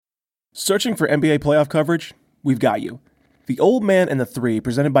Searching for NBA playoff coverage? We've got you. The Old Man and the Three,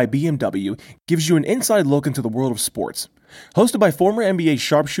 presented by BMW, gives you an inside look into the world of sports. Hosted by former NBA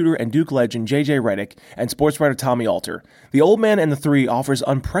sharpshooter and Duke legend J.J. Redick and sports writer Tommy Alter, The Old Man and the Three offers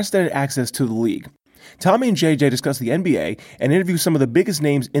unprecedented access to the league. Tommy and J.J. discuss the NBA and interview some of the biggest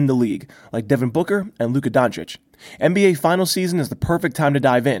names in the league, like Devin Booker and Luka Doncic. NBA final season is the perfect time to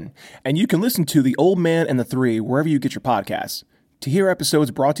dive in, and you can listen to The Old Man and the Three wherever you get your podcasts. To hear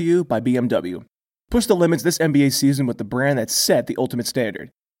episodes brought to you by BMW. Push the limits this NBA season with the brand that set the ultimate standard.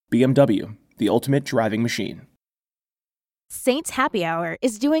 BMW, the ultimate driving machine. Saints Happy Hour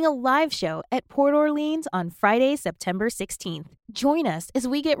is doing a live show at Port Orleans on Friday, September 16th. Join us as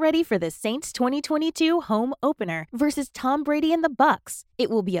we get ready for the Saints 2022 home opener versus Tom Brady and the Bucs.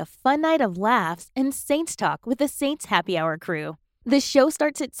 It will be a fun night of laughs and Saints talk with the Saints Happy Hour crew. The show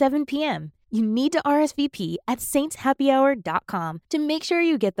starts at 7 p.m. You need to RSVP at saintshappyhour.com to make sure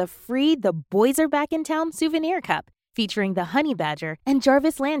you get the free The Boys Are Back in Town souvenir cup featuring the Honey Badger and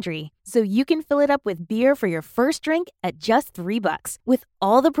Jarvis Landry, so you can fill it up with beer for your first drink at just $3, with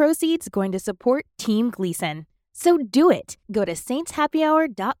all the proceeds going to support Team Gleason. So do it. Go to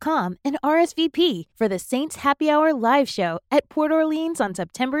saintshappyhour.com and RSVP for the Saints Happy Hour live show at Port Orleans on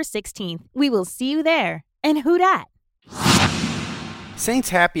September 16th. We will see you there. And who dat? Saints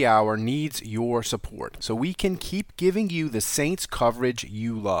Happy Hour needs your support so we can keep giving you the Saints coverage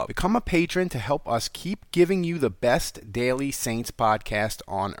you love. Become a patron to help us keep giving you the best daily Saints podcast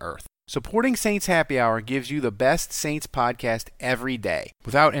on earth. Supporting Saints Happy Hour gives you the best Saints podcast every day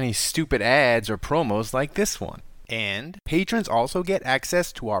without any stupid ads or promos like this one. And patrons also get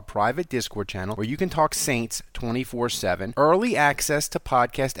access to our private Discord channel where you can talk Saints 24/7, early access to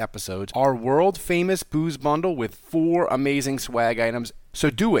podcast episodes, our world-famous booze bundle with 4 amazing swag items. So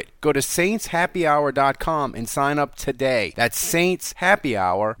do it. Go to saintshappyhour.com and sign up today. That's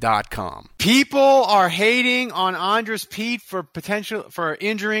saintshappyhour.com. People are hating on Andres Pete for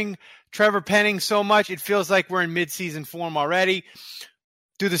injuring Trevor Penning so much it feels like we're in mid-season form already.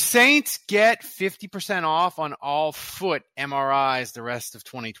 Do the Saints get 50% off on all foot MRIs the rest of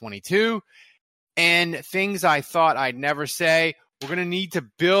 2022? And things I thought I'd never say, we're going to need to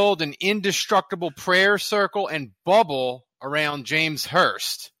build an indestructible prayer circle and bubble around James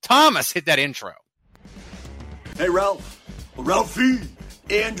Hurst. Thomas, hit that intro. Hey, Ralph. Ralphie,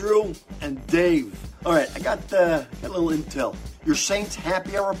 Andrew, and Dave. All right, I got a little intel. Your Saints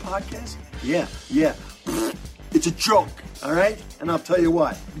Happy Hour podcast? Yeah. It's a joke, all right? And I'll tell you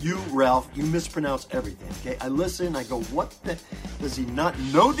what. You, Ralph, you mispronounce everything, okay? I listen, I go, what the? Does he not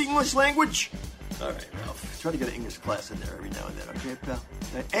know the English language? All right, Ralph. Try to get an English class in there every now and then, okay, pal?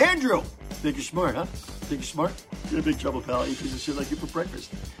 Andrew! Think you're smart, huh? Think you're smart? You're in big trouble, pal. You piece of shit like you for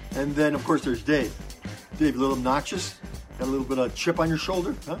breakfast. And then, of course, there's Dave. Dave, a little obnoxious? Got a little bit of chip on your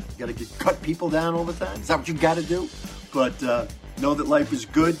shoulder, huh? You gotta cut people down all the time? Is that what you gotta do? But know that life is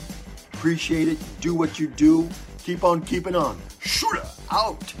good. Appreciate it. Do what you do. Keep on keeping on. Shooter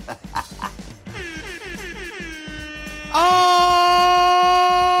out. All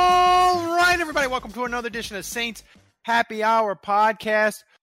right, everybody. Welcome to another edition of Saints Happy Hour podcast.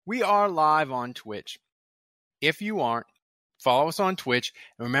 We are live on Twitch. If you aren't, follow us on Twitch.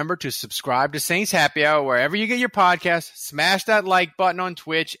 And remember to subscribe to Saints Happy Hour wherever you get your podcast. Smash that like button on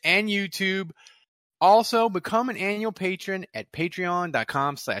Twitch and YouTube. Also, become an annual patron at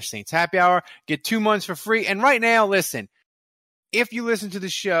patreon.com/Saints Happy Hour. Get 2 months for free. And right now, listen, if you listen to the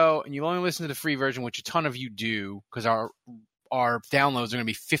show and you only listen to the free version, which a ton of you do, because our downloads are going to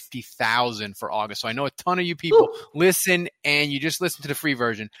be 50,000 for August. So I know a ton of you people listen and you just listen to the free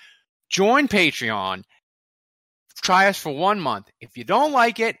version. Join Patreon. Try us for 1 month. If you don't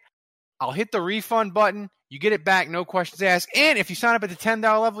like it, I'll hit the refund button. You get it back, no questions asked. And if you sign up at the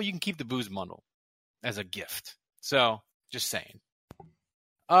 $10 level, you can keep the booze bundle as a gift. So, just saying.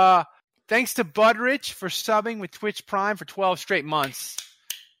 Thanks to Budrich for subbing with Twitch Prime for 12 straight months.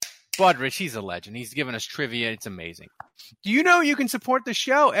 Budrich, he's a legend. He's given us trivia. It's amazing. Do you know you can support the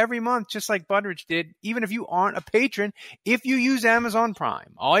show every month just like Budrich did, even if you aren't a patron, if you use Amazon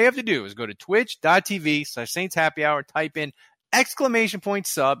Prime? All you have to do is go to twitch.tv/Saints Happy Hour, type in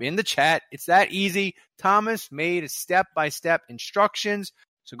 !sub in the chat. It's that easy. Thomas made a step-by-step instructions.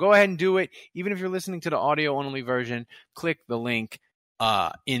 So go ahead and do it. Even if you're listening to the audio-only version, click the link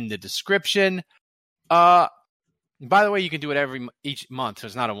in the description. By the way, you can do it each month, so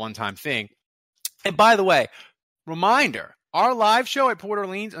it's not a one-time thing. And by the way, reminder, our live show at Port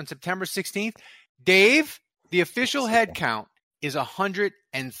Orleans on September 16th, Dave, the official head count is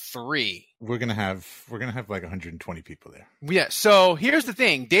 103. We're gonna have like 120 people there. Yeah. So here's the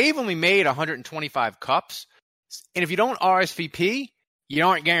thing: Dave only made 125 cups, and if you don't RSVP, you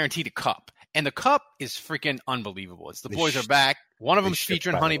aren't guaranteed a cup. And the cup is freaking unbelievable. It's the boys are back. One of them's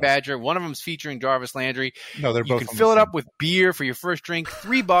featuring Honey Badger. One of them's featuring Jarvis Landry. No, they're both. You can fill it up with beer for your first drink.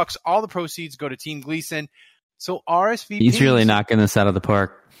 $3. All the proceeds go to Team Gleason. So RSVP. He's really knocking this out of the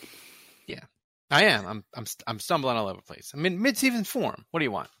park. Yeah, I am. I'm stumbling all over the place. I'm in mid-season form. What do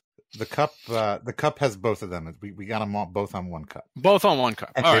you want? The cup has both of them. We got them all, both on one cup. Both on one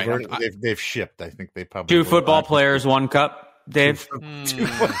cup. All right. They've shipped. I think they probably 2 football players, 1 cup. Dave.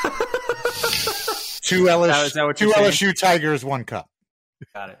 2 LSU Tigers, 1 cup.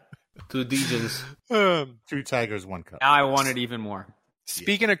 Got it. 2 Degens. 2 Tigers, 1 cup. Now I want it even more.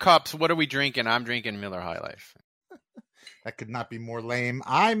 Speaking of cups, what are we drinking? I'm drinking Miller High Life. That could not be more lame.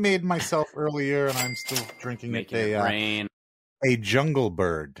 I made myself earlier, and I'm still drinking a Jungle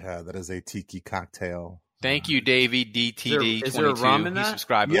Bird. That is a tiki cocktail. Thank you, Davey DTD22. Is there rum in that? He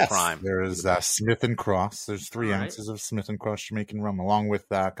subscribed yes, to Prime. There is Smith & Cross. There's 3 ounces of Smith & Cross Jamaican rum, along with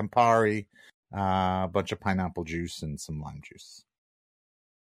Campari, a bunch of pineapple juice, and some lime juice.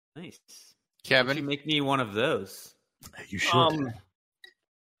 Nice. Kevin? You make me one of those. You should.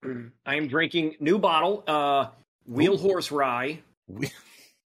 I am drinking new bottle, Wheel Horse Rye.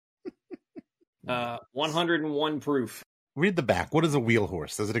 101 proof. Read the back. What is a wheel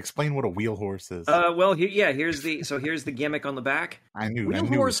horse? Does it explain what a wheel horse is? Here's the gimmick on the back.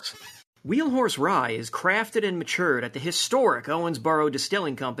 Wheel Horse Rye is crafted and matured at the historic Owensboro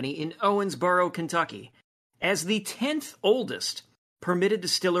Distilling Company in Owensboro, Kentucky. As the 10th oldest permitted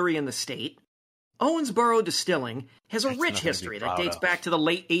distillery in the state, Owensboro Distilling has a rich history that dates back to the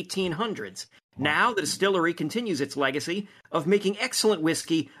late 1800s. Now, the distillery continues its legacy of making excellent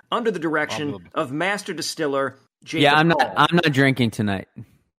whiskey under the direction of master distiller Jacob Hall. I'm not drinking tonight.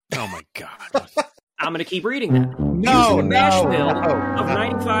 Oh my God. I'm going to keep reading that. Using a mash bill of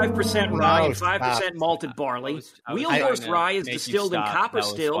 95% rye and 5% malted barley, Wheel Horse Rye is distilled in copper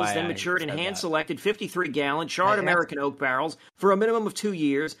stills, then matured in hand-selected 53-gallon charred American oak barrels for a minimum of 2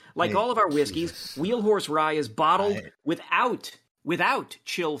 years. Like all of our whiskeys, Wheel Horse Rye is bottled without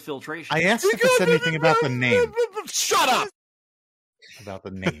chill filtration. I asked if it said anything about the name. Shut up! About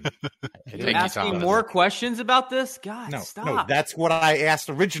the name. You're asking more questions about this? God, stop. No, that's what I asked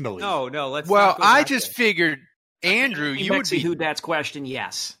originally. No, let's Well, I just figured, Andrew, you would be... Who that's question,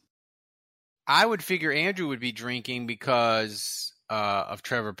 yes. I would figure Andrew would be drinking because of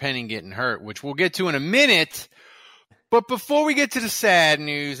Trevor Penning getting hurt, which we'll get to in a minute. But before we get to the sad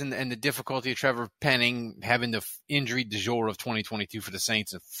news and the difficulty of Trevor Penning having the injury du jour of 2022 for the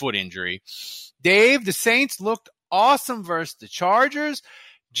Saints, a foot injury, Dave, the Saints looked awesome versus the Chargers.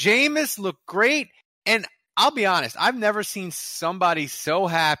 Jameis looked great. And I'll be honest, I've never seen somebody so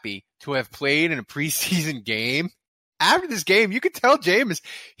happy to have played in a preseason game. After this game, you could tell Jameis,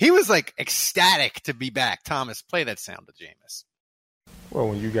 he was like ecstatic to be back. Thomas, play that sound of Jameis. Well,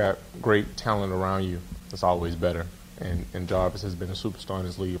 when you got great talent around you, it's always better. And Jarvis has been a superstar in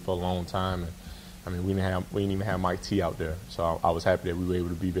this league for a long time. And I mean, we didn't even have Mike T out there. So I was happy that we were able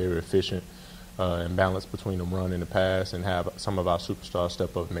to be very efficient and balance between the run and the pass, and have some of our superstars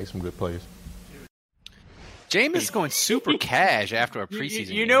step up and make some good plays. Jameis going super cash after a preseason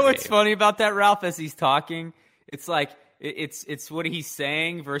game. You know what's funny about that, Ralph? As he's talking, it's like it's what he's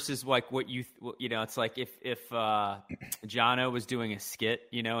saying versus like what you know. It's like if Jono was doing a skit,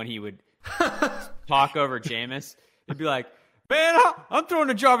 you know, and he would talk over Jameis, he'd be like, "Man, I'm throwing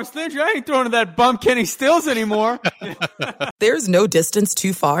to Jarvis Landry. I ain't throwing to that bum Kenny Stills anymore." There's no distance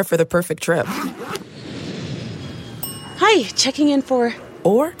too far for the perfect trip. Hi, checking in for...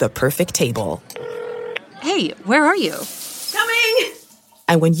 Or the perfect table. Hey, where are you? Coming!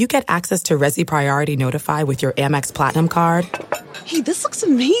 And when you get access to Resi Priority Notify with your Amex Platinum card... Hey, this looks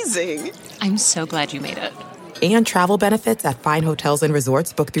amazing. I'm so glad you made it. And travel benefits at fine hotels and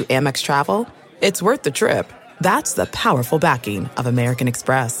resorts booked through Amex Travel, it's worth the trip. That's the powerful backing of American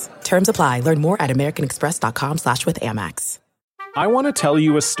Express. Terms apply. Learn more at americanexpress.com/withAmex. I want to tell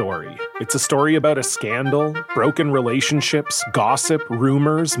you a story. It's a story about a scandal, broken relationships, gossip,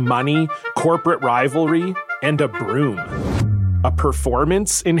 rumors, money, corporate rivalry, and a broom. A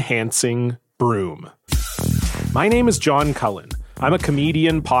performance-enhancing broom. My name is John Cullen. I'm a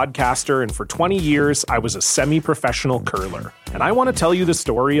comedian, podcaster, and for 20 years, I was a semi-professional curler. And I want to tell you the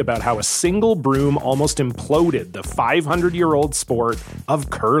story about how a single broom almost imploded the 500-year-old sport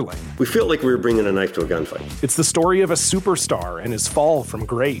of curling. We felt like we were bringing a knife to a gunfight. It's the story of a superstar and his fall from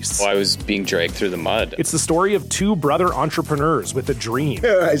grace. Well, I was being dragged through the mud. It's the story of two brother entrepreneurs with a dream.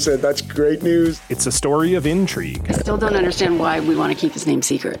 I said, that's great news. It's a story of intrigue. I still don't understand why we want to keep his name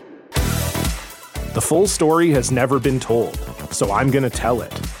secret. The full story has never been told, so I'm going to tell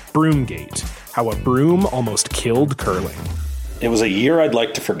it. Broomgate, how a broom almost killed curling. It was a year I'd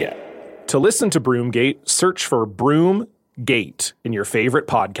like to forget. To listen to Broomgate, search for Broomgate in your favorite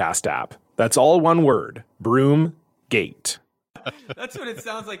podcast app. That's all one word, Broomgate. That's what it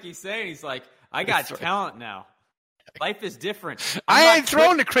sounds like he's saying. He's like, I got talent now. Life is different. I ain't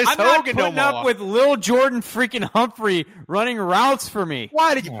thrown to Chris Hogan no more. I'm not putting up with Lil Jordan freaking Humphrey running routes for me.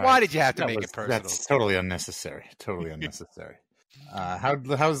 Why did you have to make it personal? That's totally unnecessary. Totally unnecessary.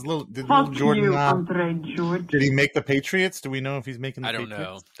 How's Lil Jordan? Did he make the Patriots? Do we know if he's making the Patriots? I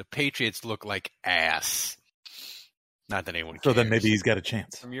don't know. The Patriots look like ass. Not that anyone cares. So then maybe he's got a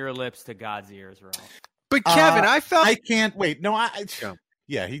chance. From your lips to God's ears, Ralph. But Kevin, I can't wait. No,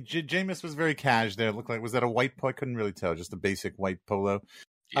 yeah, Jameis was very cash there. It looked like, was that a white polo? I couldn't really tell. Just a basic white polo.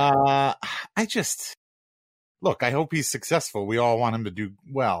 Yeah. Look, I hope he's successful. We all want him to do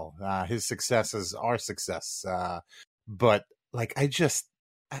well. His success is our success. But like, I just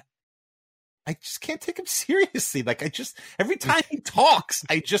can't take him seriously. Like, every time he talks,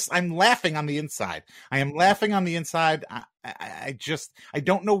 I'm laughing on the inside. I am laughing on the inside. I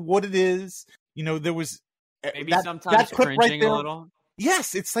don't know what it is. You know, there was maybe sometimes cringing right a little.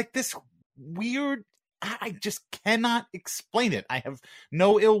 Yes, it's like this weird. I just cannot explain it. I have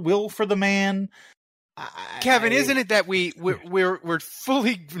no ill will for the man. Kevin, isn't it that we're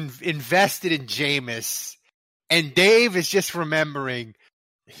fully invested in Jameis, and Dave is just remembering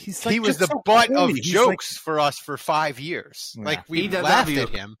he was the butt of jokes for us for 5 years. Yeah. Like we laughed at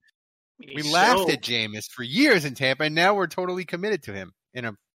him. We laughed at Jameis for years in Tampa, and now we're totally committed to him in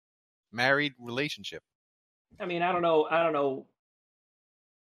a married relationship. I mean, I don't know.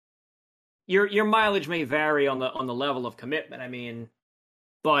 Your mileage may vary on the level of commitment. I mean,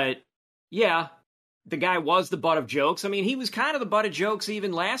 but yeah, the guy was the butt of jokes. I mean, he was kind of the butt of jokes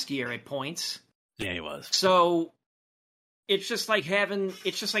even last year at points. Yeah, he was. So it's just like having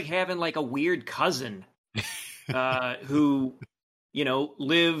like a weird cousin who, you know,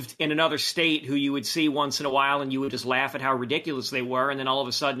 lived in another state who you would see once in a while and you would just laugh at how ridiculous they were. And then all of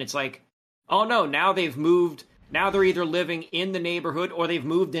a sudden it's like, oh no, now they've moved. Now they're either living in the neighborhood or they've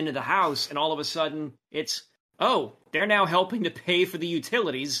moved into the house. And all of a sudden it's, oh, they're now helping to pay for the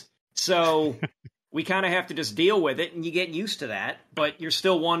utilities. So we kind of have to just deal with it and you get used to that. But you're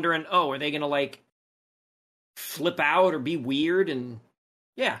still wondering, oh, are they going to like flip out or be weird? And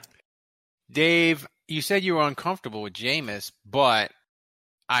yeah. Dave, you said you were uncomfortable with Jameis, but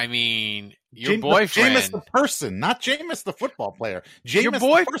I mean, your boyfriend. Jameis the person, not Jameis the football player. Jameis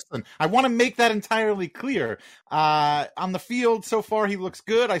the person. I want to make that entirely clear. On the field so far, he looks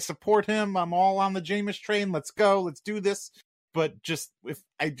good. I support him. I'm all on the Jameis train. Let's go. Let's do this. But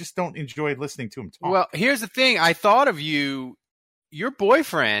I just don't enjoy listening to him talk. Well, here's the thing. I thought of you. Your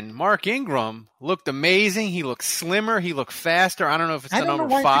boyfriend, Mark Ingram, looked amazing. He looked slimmer. He looked faster. I don't know if it's the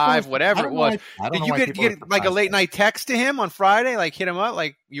number 5, whatever it was. Did you get like a late night text to him on Friday? Like hit him up,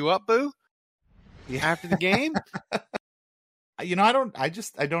 like, you up, boo? After the game? You know, I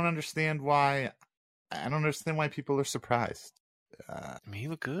don't understand why. I don't understand why people are surprised. I mean, he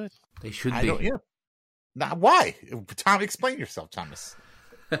looked good. They should be. Yeah. Now, why? Tom, explain yourself, Thomas.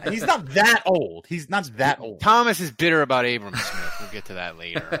 He's not that old. He's not that old. Thomas is bitter about Abram Smith. We'll get to that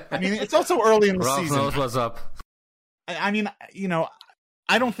later. I mean, it's also early in the season. Ralph knows what's up. I mean, you know,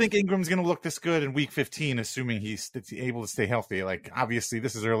 I don't think Ingram's going to look this good in Week 15, assuming he's able to stay healthy. Like, obviously,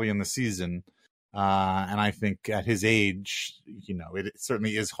 this is early in the season, and I think at his age, you know, it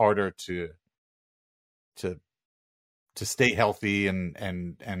certainly is harder to stay healthy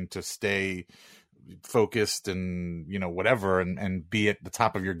and to stay focused and, you know, whatever, and be at the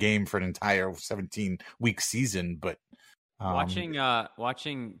top of your game for an entire 17-week season. But watching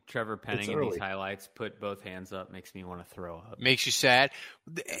Trevor Penning in these highlights put both hands up makes me want to throw up. Makes you sad.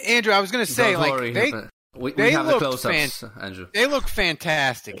 Andrew, I was going to say, don't worry. We have the close-ups, Andrew. They look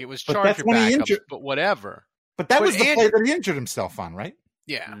fantastic. It was Charger backups, but whatever. But that was the play that he injured himself on, right?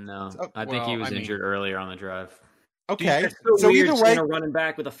 Yeah. No, I think he was injured earlier on the drive. Okay. So either way, a running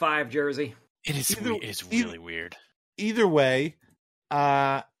back with a 5 jersey. It is. It's really weird. Either way,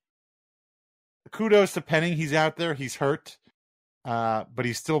 kudos to Penning. He's out there. He's hurt, but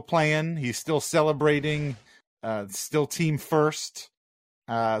he's still playing. He's still celebrating. Still team first.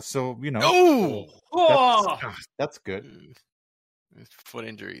 So, you know. That's good. Foot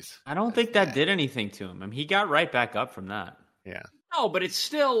injuries. I don't think that did anything to him. I mean, he got right back up from that. Yeah. No, but it's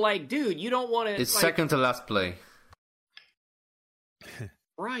still like, dude, you don't want to. It's second to last play.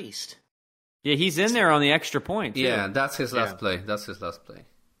 Christ. Yeah, he's in there on the extra point, too. Yeah, that's his last play. That's his last play.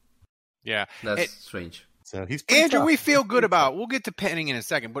 Yeah. That's strange. So he's Andrew, tough. we feel good about. We'll get to Penning in a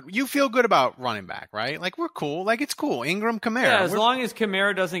second, but you feel good about running back, right? Like we're cool. Like it's cool. Ingram, Kamara. Yeah, as long as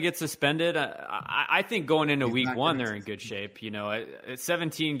Kamara doesn't get suspended, I think going into week 1 they're in good shape. You know,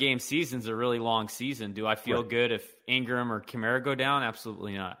 17 game season's a really long season. Do I feel good if Ingram or Kamara go down?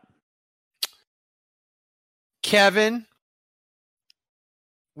 Absolutely not. Kevin,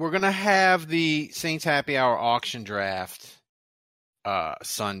 we're gonna have the Saints Happy Hour auction draft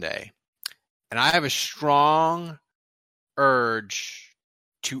Sunday. And I have a strong urge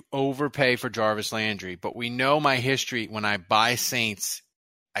to overpay for Jarvis Landry, but we know my history. When I buy Saints,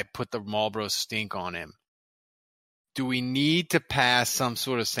 I put the Marlboro stink on him. Do we need to pass some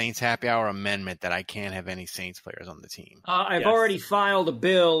sort of Saints Happy Hour amendment that I can't have any Saints players on the team? I've already filed a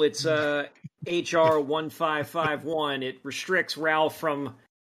bill. It's HR 1551. It restricts Ralph from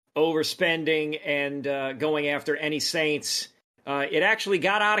overspending and going after any Saints. It actually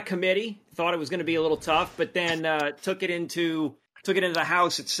got out of committee. Thought it was going to be a little tough, but then took it into the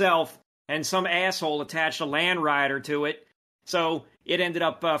House itself, and some asshole attached a Land Rider to it, so it ended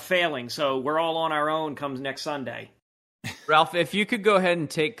up failing. So we're all on our own comes next Sunday. Ralph, if you could go ahead and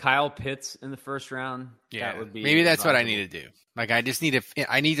take Kyle Pitts in the first round, that would be maybe that's what I need to do. Like I just need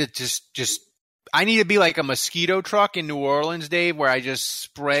to. I need to just. I need to be like a mosquito truck in New Orleans, Dave, where I just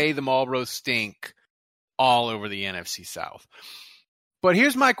spray the Marlboro stink all over the NFC South. But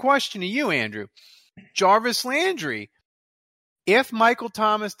here's my question to you, Andrew. Jarvis Landry, if Michael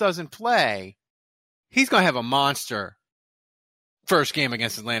Thomas doesn't play, he's going to have a monster first game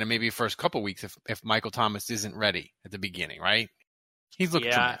against Atlanta, maybe first couple weeks if Michael Thomas isn't ready at the beginning, right? He's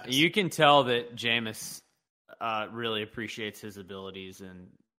looking tremendous. You can tell that Jameis really appreciates his abilities. And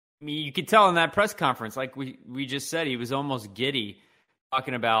I mean, you could tell in that press conference, like we just said, he was almost giddy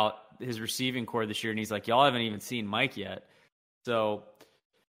talking about his receiving core this year. And he's like, y'all haven't even seen Mike yet. So,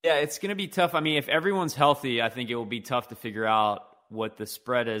 yeah, it's going to be tough. I mean, if everyone's healthy, I think it will be tough to figure out what the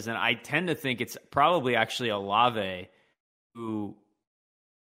spread is. And I tend to think it's probably actually Olave who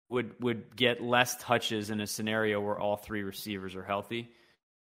would get less touches in a scenario where all three receivers are healthy.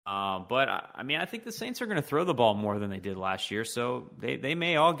 But, I mean, I think the Saints are going to throw the ball more than they did last year. So they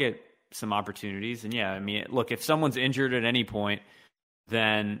may all get some opportunities. And, yeah, I mean, look, if someone's injured at any point,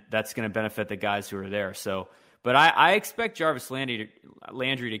 then that's going to benefit the guys who are there. So, but I expect Jarvis Landry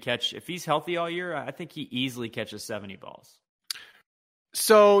to catch, if he's healthy all year, I think he easily catches 70 balls.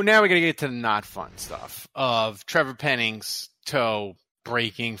 So now we're going to get to the not fun stuff of Trevor Penning's toe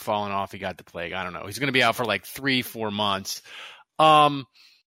breaking, falling off. He got the plague. I don't know. He's going to be out for like 3-4 months.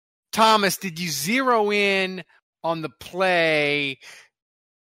 Thomas, did you zero in on the play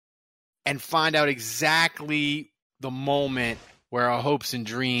and find out exactly the moment where our hopes and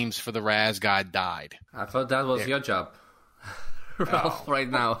dreams for the Raz God died? I thought that was your job, Ralph, right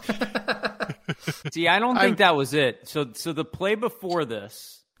now. See, I don't think that was it. So the play before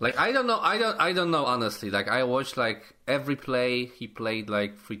this, like, I don't know. I don't know, honestly. Like, I watched like every play he played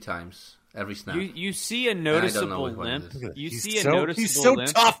like 3 times. Every snap. You see a noticeable limp. He's so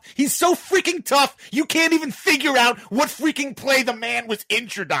tough. He's so freaking tough. You can't even figure out what freaking play the man was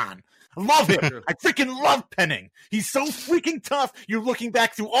injured on. I love him. I freaking love Penning. He's so freaking tough. You're looking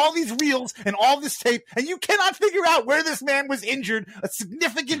back through all these reels and all this tape, and you cannot figure out where this man was injured. A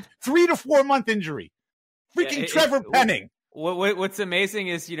significant 3 to 4 month injury. Freaking Trevor Penning. What's amazing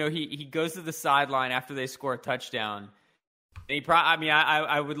is, you know, he goes to the sideline after they score a touchdown. And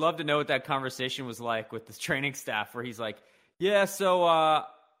I would love to know what that conversation was like with the training staff, where he's like, "Yeah, so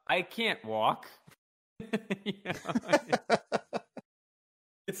I can't walk."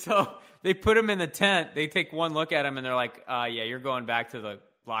 So they put him in the tent. They take one look at him, and they're like, "Yeah, you're going back to the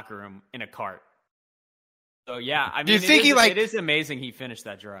locker room in a cart." So yeah, I mean, it is amazing he finished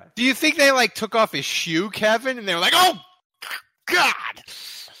that drive. Do you think they like took off his shoe, Kevin, and they were like, "Oh God,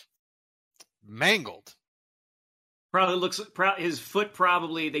 mangled." Probably his foot.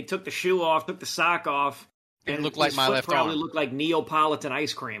 Probably they took the shoe off, took the sock off, and it looked like my left probably arm. Looked like Neapolitan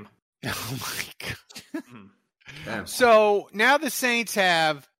ice cream. Oh my God! So now the Saints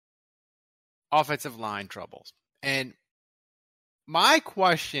have offensive line troubles, and my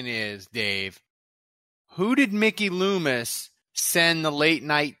question is, Dave, who did Mickey Loomis send the late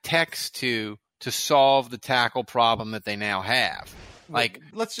night text to solve the tackle problem that they now have? Like,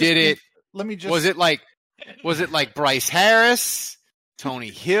 Was it like Bryce Harris,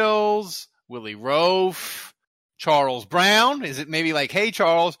 Tony Hills, Willie Rofe, Charles Brown? Is it maybe like, hey,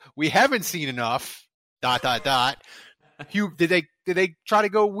 Charles, we haven't seen enough, ... Hugh, did they try to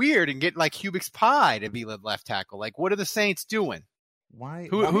go weird and get like Hubix Pie to be the left tackle? Like, what are the Saints doing? Why?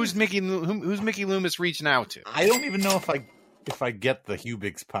 Who's Mickey Loomis reaching out to? I don't even know if if I get the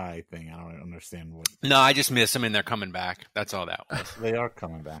Hubig's pie thing. I don't understand what. No, I just miss them and they're coming back. That's all that was. They are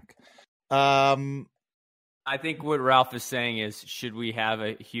coming back. I think what Ralph is saying is, should we have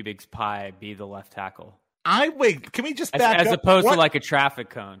a Hubig's pie be the left tackle? Can we just back as up? opposed to like a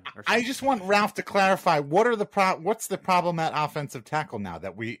traffic cone? I just want Ralph to clarify what's the problem at offensive tackle now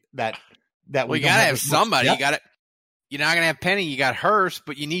that we gotta have somebody. You're not gonna have Penny. You got Hurst,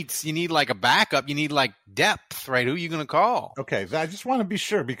 but you need like a backup. You need like depth, right? Who are you gonna call? Okay, I just want to be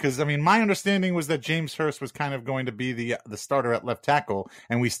sure because I mean my understanding was that James Hurst was kind of going to be the starter at left tackle,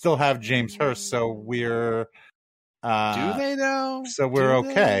 and we still have James Hurst, so we're. Do they though? So we're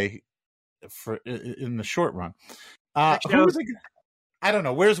okay for in the short run. I don't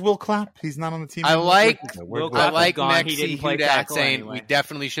know. Where's Will Clapp? He's not on the team. I like Mexi he didn't play tackle saying anyway. We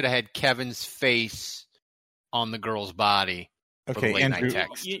definitely should have had Kevin's face on the girl's body. Okay, late Andrew. Night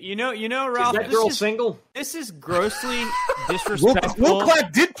text. You know, Ralph. Is that girl single? This is grossly disrespectful. Will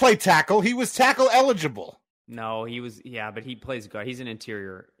Clapp did play tackle. He was tackle eligible. No, he was. Yeah, but he plays guard. He's an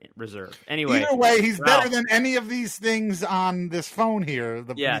interior reserve. Anyway, either way, he's better than any of these things on this phone here.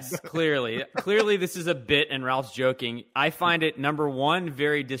 Yes, clearly, this is a bit, and Ralph's joking. I find it, number one,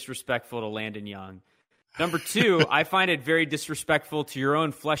 very disrespectful to Landon Young. Number two, I find it very disrespectful to your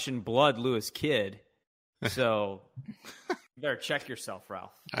own flesh and blood, Lewis Kidd. So, you better check yourself,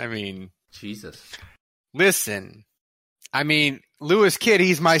 Ralph. I mean, Jesus. Listen. I mean, Lewis Kidd,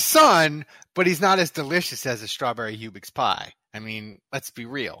 he's my son, but he's not as delicious as a strawberry Hubig's pie. I mean, let's be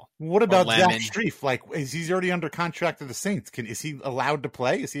real. What about Zach Strief? Like, is he's already under contract to the Saints? Is he allowed to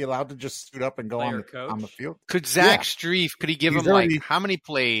play? Is he allowed to just suit up and go on the field? Could Zach Strief, could he give him how many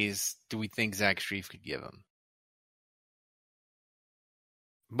plays do we think Zach Strief could give him?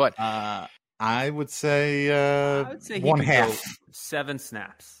 But I would say one half. 7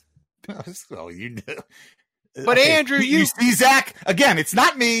 snaps. Oh, you know. But okay. Andrew, you see Zach again. It's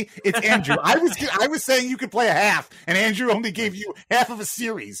not me. It's Andrew. I was saying you could play a half, and Andrew only gave you half of a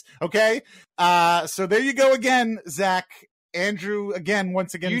series. Okay, so there you go again, Zach. Andrew again,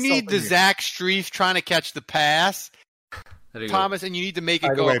 once again. You need the Zach Strief trying to catch the pass, Thomas, and you need to make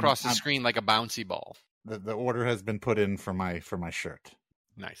it go across the screen like a bouncy ball. The order has been put in for my shirt.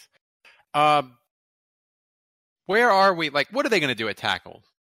 Nice. Where are we? Like, what are they going to do at tackle?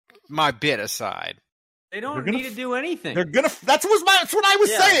 My bit aside. They don't need to do anything. They're gonna. That's what I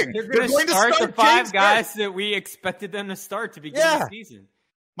was saying. They're going to start the 5 guys that we expected them to start to begin the season.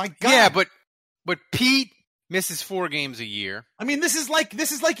 My God. Yeah, but Pete misses 4 games a year. I mean, this is like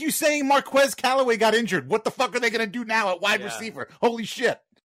you saying Marquez Callaway got injured. What the fuck are they going to do now at wide receiver? Holy shit!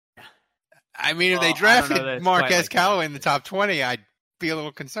 I mean, if they drafted Marquez Callaway in the top 20, I'd be a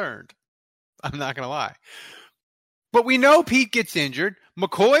little concerned. I'm not going to lie. But we know Pete gets injured.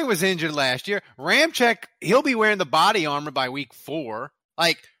 McCoy was injured last year. Ramczyk, he'll be wearing the body armor by week 4.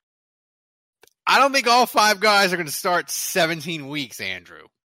 Like, I don't think all 5 guys are going to start 17 weeks, Andrew.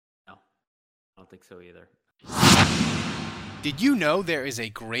 No, I don't think so either. Did you know there is a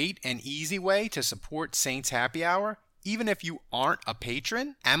great and easy way to support Saints Happy Hour? Even if you aren't a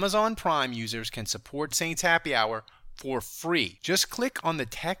patron, Amazon Prime users can support Saints Happy Hour for free. Just click on the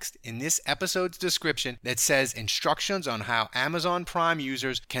text in this episode's description that says instructions on how Amazon Prime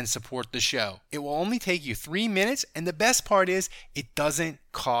users can support the show. It will only take you 3 minutes, and the best part is it doesn't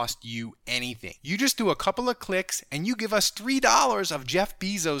cost you anything. You just do a couple of clicks and you give us $3 of Jeff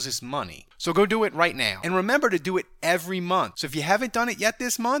Bezos' money. So go do it right now. And remember to do it every month. So if you haven't done it yet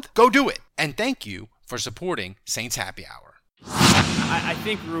this month, go do it. And thank you for supporting Saints Happy Hour. I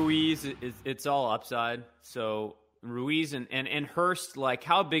think Ruiz, it's all upside. So Ruiz and Hurst, like,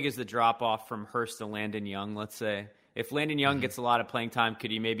 how big is the drop-off from Hurst to Landon Young, let's say? If Landon Young gets a lot of playing time, could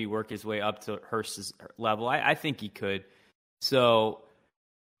he maybe work his way up to Hurst's level? I think he could. So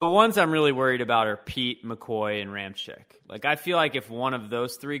the ones I'm really worried about are Pete, McCoy, and Ramczyk. Like, I feel like if one of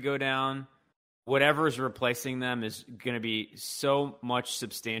those 3 go down, whatever is replacing them is going to be so much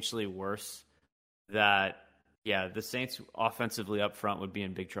substantially worse that, yeah, the Saints offensively up front would be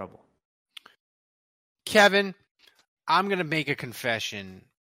in big trouble. Kevin, I'm going to make a confession.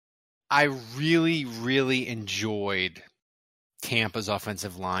 I really, really enjoyed Tampa's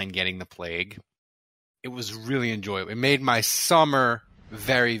offensive line getting the plague. It was really enjoyable. It made my summer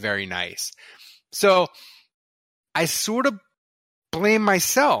very, very nice. So I sort of blame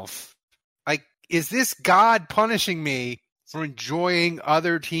myself. Like, is this God punishing me for enjoying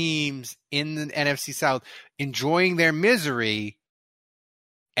other teams in the NFC South, enjoying their misery,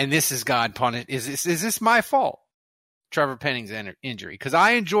 and this is God punish? Is this my fault? Trevor Penning's injury, because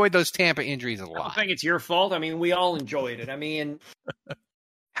I enjoyed those Tampa injuries a lot. I don't think it's your fault. I mean, we all enjoyed it. I mean,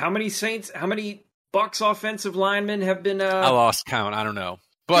 how many Bucs offensive linemen have been. I lost count. I don't know.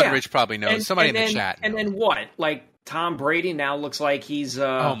 Budrich probably knows. Somebody in the chat. And then what? Like Tom Brady now looks like he's.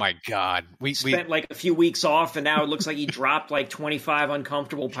 Oh my God! We spent like a few weeks off, and now it looks like he dropped like 25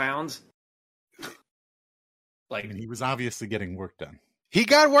 uncomfortable pounds. Like, I mean, he was obviously getting work done. He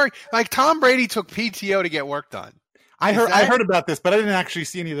got work. Like Tom Brady took PTO to get work done. I heard about this, but I didn't actually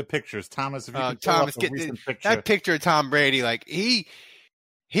see any of the pictures. Thomas, if you could pull up a recent picture. That picture of Tom Brady, like he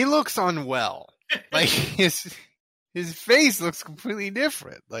looks unwell. Like his face looks completely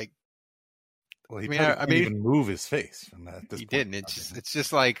different. Like, well, he didn't even move his face from that. He didn't. It's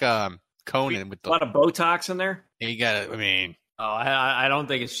just like Conan with a lot of Botox in there. You got it. I mean. Oh, I don't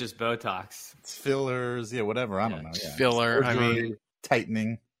think it's just Botox. It's fillers, whatever. I don't know. Filler. Surgery,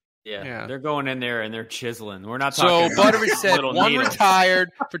 tightening. Yeah, they're going in there and they're chiseling. We're not talking. So Butteridge said one retired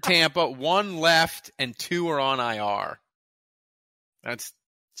for Tampa, one left, and 2 are on IR. That's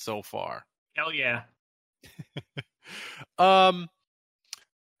so far. Hell yeah.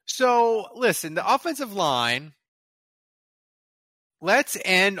 So listen, the offensive line. Let's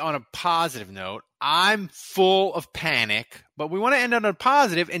end on a positive note. I'm full of panic, but we want to end on a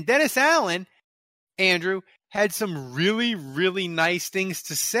positive. And Dennis Allen, Andrew, had some really, really nice things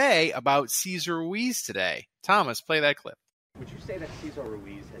to say about Cesar Ruiz today. Thomas, play that clip. Would you say that Cesar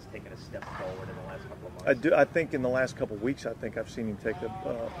Ruiz has taken a step forward in the last couple of months? I think in the last couple of weeks, I've seen him take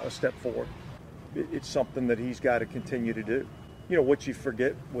a step forward. It's something that he's got to continue to do. You know, what you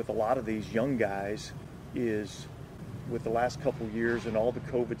forget with a lot of these young guys is with the last couple of years and all the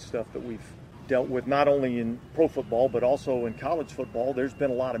COVID stuff that we've dealt with, not only in pro football, but also in college football, there's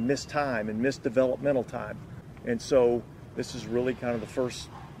been a lot of missed time and missed developmental time. And so this is really kind of the first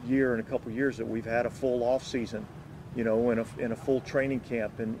year in a couple of years that we've had a full off season, you know, in a full training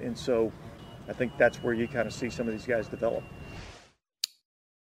camp. And so I think that's where you kind of see some of these guys develop.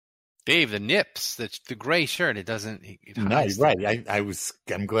 Dave, the nips, the gray shirt, it doesn't. No, you're right.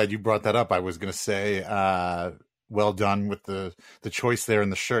 I'm glad you brought that up. I was going to say, well done with the choice there in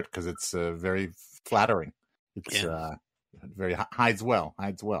the shirt, because it's very flattering. It's very hides well.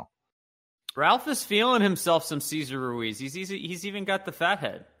 Ralph is feeling himself some Cesar Ruiz. He's even got the fat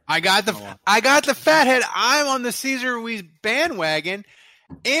head. I got the fat head. I'm on the Cesar Ruiz bandwagon.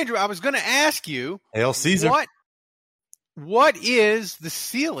 Andrew, I was going to ask you, Hail Caesar. What is the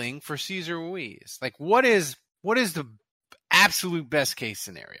ceiling for Cesar Ruiz? Like, what is the absolute best case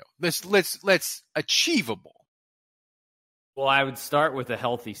scenario? Let's achievable. Well, I would start with a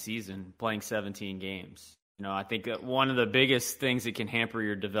healthy season, playing 17 games. You know, I think that one of the biggest things that can hamper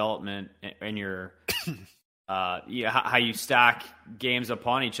your development and your how you stack games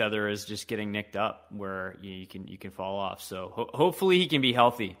upon each other is just getting nicked up, where you can fall off. So hopefully he can be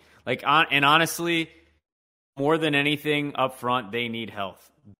healthy. And honestly, more than anything up front, they need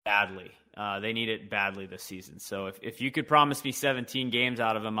health badly. They need it badly this season. So if you could promise me 17 games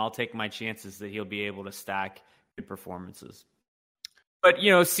out of him, I'll take my chances that he'll be able to stack good performances. But,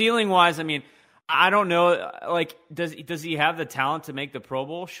 you know, ceiling-wise, I mean, I don't know. Like, does he have the talent to make the Pro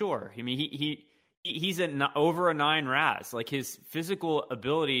Bowl? Sure. I mean, he's over a 9 RAS. Like, his physical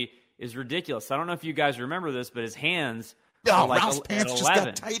ability is ridiculous. I don't know if you guys remember this, but his hands are like Ralph's pants just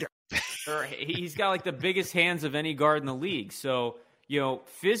got tighter. He's got like the biggest hands of any guard in the league. So, you know,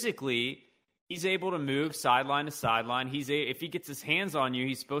 physically, he's able to move sideline to sideline. If he gets his hands on you,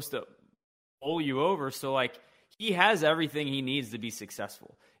 he's supposed to bowl you over. So, like, he has everything he needs to be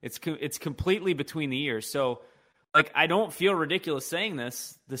successful. It's completely between the ears. So, like, I don't feel ridiculous saying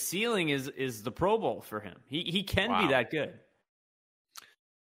this. The ceiling is the Pro Bowl for him. He can be that good.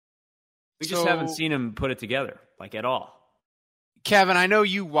 We just haven't seen him put it together, like, at all. Kevin, I know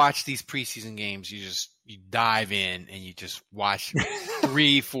you watch these preseason games. You dive in and you just watch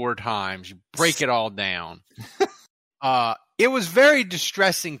 3-4 times. You break it all down. It was very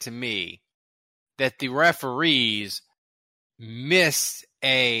distressing to me that the referees missed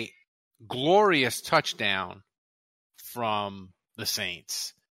a glorious touchdown from the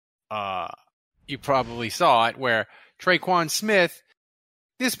Saints. You probably saw it, where Traquan Smith,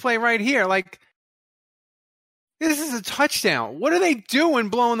 this play right here, like, this is a touchdown. What are they doing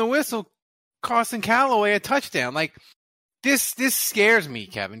blowing the whistle, costing Callaway a touchdown? Like, this scares me,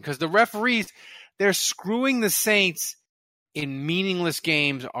 Kevin, because the referees, they're screwing the Saints in meaningless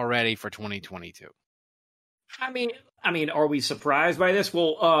games already for 2022. I mean, are we surprised by this?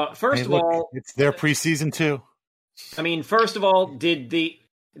 Well, first of all, it's their preseason too. I mean, first of all,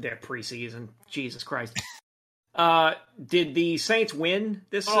 their preseason? Jesus Christ. Did the Saints win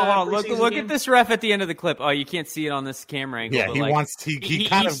this? Look at this ref at the end of the clip. Oh, you can't see it on this camera angle. Yeah, but he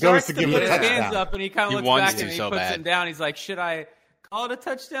kind of goes to give him a touchdown. Hands up, and he kind of looks back and he puts him down. He's like, "Should I call it a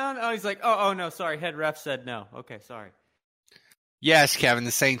touchdown? Oh, he's like, oh no, sorry. Head ref said no. Okay, sorry. Yes, Kevin,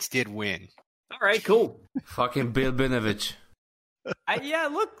 the Saints did win. All right, cool. Fucking Bill Binovich.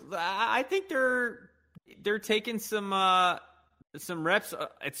 I think they're taking some reps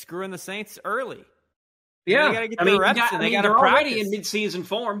at screwing the Saints early. Yeah, they got to get their reps in. They're already in mid-season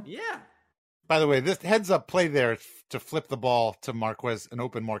form. Yeah. By the way, this heads-up play there to flip the ball to Marquez, an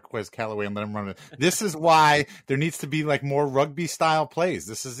open Marquez Callaway, and let him run it. This is why there needs to be like more rugby-style plays.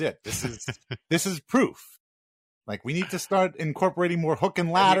 This is it. This is proof. Like, we need to start incorporating more hook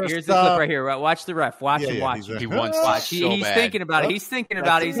and ladder Here's stuff. the clip right here. Watch the ref. Watch him. Watch him. He wants to watch. so He's bad. thinking about it. He's thinking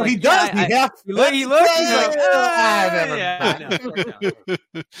about it. He's like, he does. He looks. He's like, I know.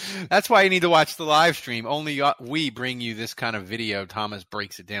 That's why you need to watch the live stream. Only we bring you this kind of video. Thomas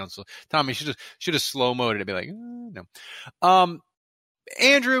breaks it down. So Tommy should have slow-moed it and be like, no.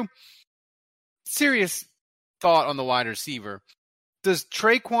 Andrew, serious thought on the wide receiver. Does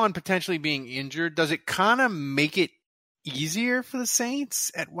Traquan potentially being injured, does it kind of make it easier for the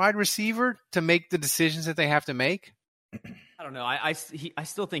Saints at wide receiver to make the decisions that they have to make? I don't know. I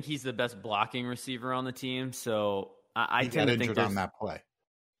still think he's the best blocking receiver on the team. So I tend to think on that play.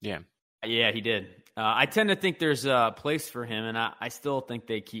 Yeah, he did. I tend to think there's a place for him, and I still think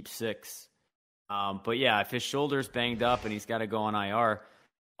they keep 6. But yeah, if his shoulder's banged up and he's got to go on IR,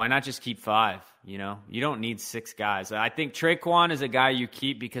 why not just keep 5? You know, you don't need 6 guys. I think Traquan is a guy you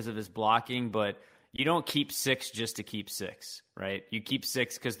keep because of his blocking, but you don't keep 6 just to keep 6, right? You keep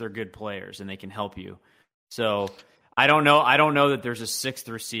 6 because they're good players and they can help you. So I don't know that there's a 6th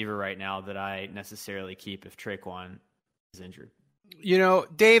receiver right now that I necessarily keep if Traquan is injured. You know,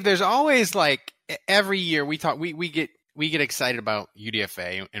 Dave, there's always like every year we get excited about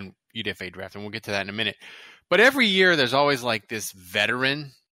UDFA and UDFA draft, and we'll get to that in a minute. But every year there's always like this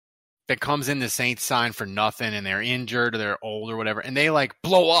veteran that comes in the Saints sign for nothing and they're injured or they're old or whatever, and they like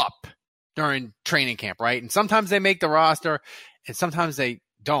blow up during training camp, right? And sometimes they make the roster and sometimes they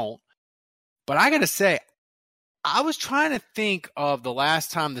don't. But I got to say, I was trying to think of the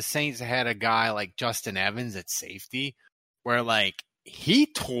last time the Saints had a guy like Justin Evans at safety where like he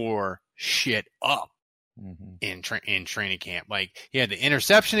tore shit up in training camp. Like he had the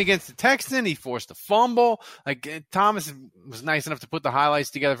interception against the Texans. He forced a fumble. Like Thomas was nice enough to put the highlights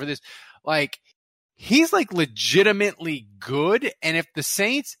together for this. Like he's like legitimately good. And if the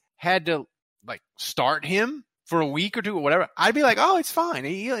Saints had to like start him for a week or two or whatever, I'd be like, oh, it's fine.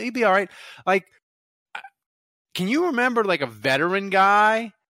 He'd be all right. Like, can you remember like a veteran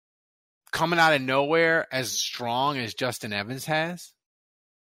guy coming out of nowhere as strong as Justin Evans has?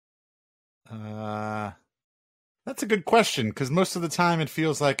 That's a good question, because most of the time it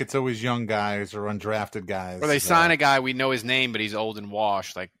feels like it's always young guys or undrafted guys. Or they sign a guy, we know his name, but he's old and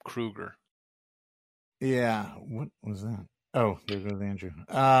washed, like Kruger. Yeah. What was that? Oh, there goes Andrew.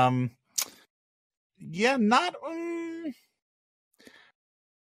 Yeah, not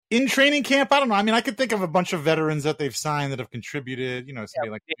in training camp. I don't know. I mean, I could think of a bunch of veterans that they've signed that have contributed. You know, somebody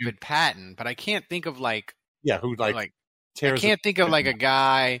like David Patton, but I can't think of like who like I can't think of like a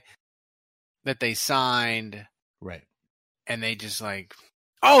guy that they signed. Right. And they just like,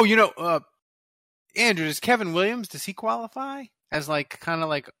 oh, you know, Andrew, does Kevin Williams, does he qualify as like kind of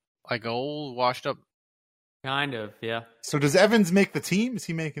like old washed up? Kind of, yeah. So does Evans make the team? Is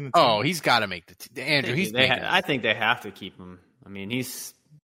he making the team? Oh, he's got to make the team. Andrew, I think they have to keep him. I mean,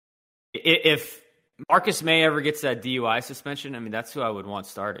 if Marcus May ever gets that DUI suspension, I mean, that's who I would want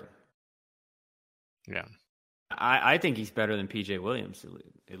starting. Yeah. I think he's better than PJ Williams.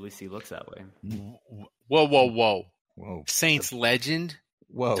 At least he looks that way. Whoa. Saints legend.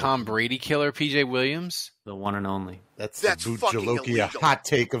 Whoa. Tom Brady killer PJ Williams. The one and only. That's Butchalokia hot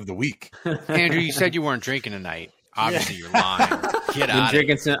take of the week. Andrew, you said you weren't drinking tonight. Obviously, you're lying. Get out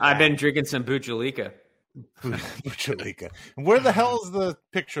of here. I've been drinking some Butchalika. Butchalika. Where the hell is the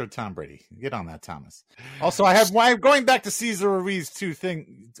picture of Tom Brady? Get on that, Thomas. Also, I have going back to Cesar Ruiz too.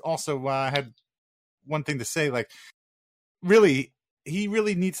 Also, I had one thing to say. Like, really, he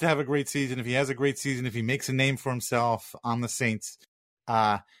really needs to have a great season. If he has a great season, if he makes a name for himself on the Saints,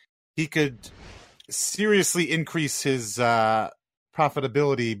 he could seriously increase his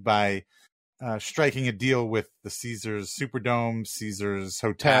profitability by striking a deal with the Caesars Superdome, Caesars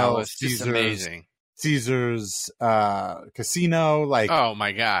Hotel, Caesars Casino. Like, oh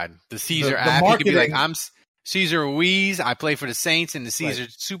my God, the Caesar app. You could be like, I'm Cesar Ruiz. I play for the Saints in the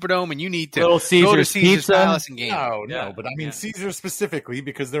Caesars Superdome, and you need to go to Caesar's Palace and game. No, but I mean Caesar specifically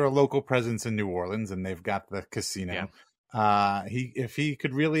because they're a local presence in New Orleans and they've got the casino. Yeah. If he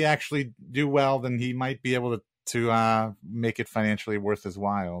could really actually do well, then he might be able to make it financially worth his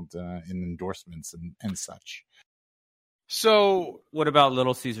while in endorsements and such. So, what about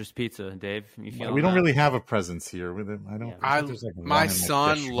Little Caesars Pizza, Dave? We don't really have a presence here. I don't. Yeah. My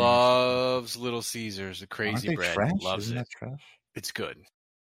son loves Little Caesars, the crazy bread. Trash? Loves Isn't it. that trash? It's good.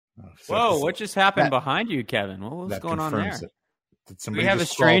 Whoa! What just happened behind you, Kevin? What was going on there? Did we have a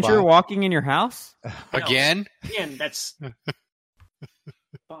stranger walking in your house again? Again, that's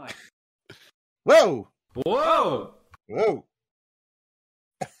fine. Whoa! Whoa! Whoa!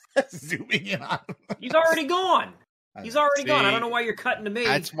 Zooming in on him. He's already gone. He's already gone. I don't know why you're cutting to me.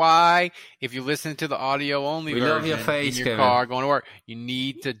 That's why, if you listen to the audio only version your face, in your Kevin. car going to work, you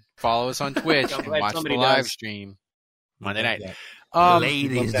need to follow us on Twitch and watch the live stream Monday night.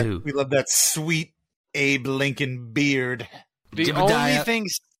 Ladies do. We love that sweet Abe Lincoln beard. The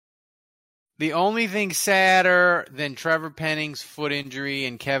only thing sadder than Trevor Penning's foot injury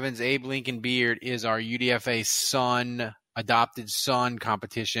and Kevin's Abe Lincoln beard is our UDFA adopted son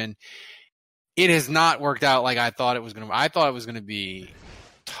competition. It has not worked out like I thought it was going to. I thought it was going to be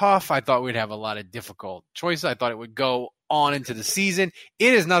tough. I thought we'd have a lot of difficult choices. I thought it would go on into the season.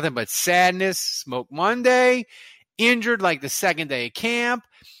 It is nothing but sadness. Smoke Monday, injured like the second day of camp.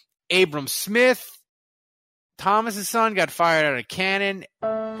 Abram Smith, Thomas's son, got fired out of a cannon.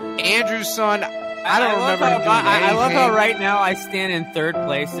 Andrew's son, I don't remember him doing anything. I love how right now I stand in third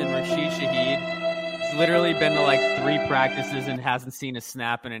place and Rashid Shaheed has literally been to like 3 practices and hasn't seen a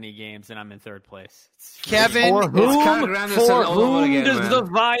snap in any games, and I'm in third place. Kevin, for whom does the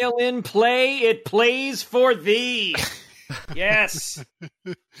violin play? It plays for thee. Yes.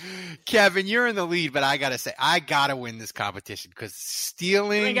 Kevin, you're in the lead, but I got to say, I got to win this competition because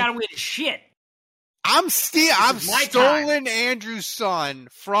stealing. You ain't got to win shit. I've stolen Andrew's son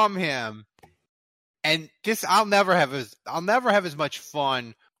from him, and I'll never have as much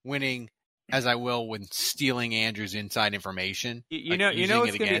fun winning as I will with stealing Andrew's inside information. You know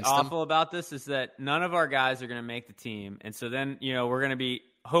what's going to be awful about this is that none of our guys are going to make the team, and so then we're going to be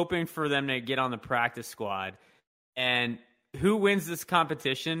hoping for them to get on the practice squad, and who wins this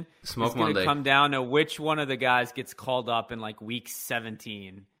competition is going to come down to which one of the guys gets called up in like week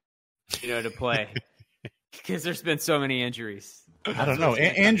 17, to play. Because there's been so many injuries. I don't know.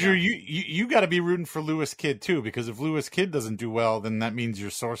 Andrew, you got to be rooting for Lewis Kidd, too, because if Lewis Kidd doesn't do well, then that means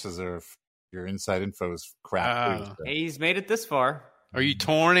your sources your inside info is crap. He's made it this far. Are you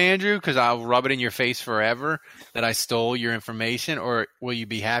torn, Andrew? Because I'll rub it in your face forever that I stole your information, or will you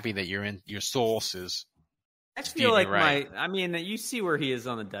be happy that you're in your sources? I feel like you see where he is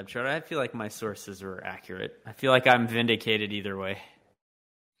on the depth chart. I feel like my sources are accurate. I feel like I'm vindicated either way.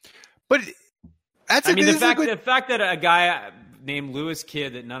 But the fact that a guy named Lewis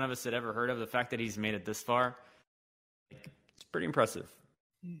Kidd that none of us had ever heard of, the fact that he's made it this far, it's pretty impressive.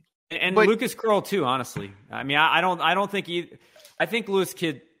 And Lucas Krull too, honestly. I mean, I think Lewis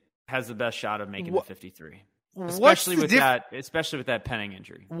Kidd has the best shot of making the 53. Especially with that Penning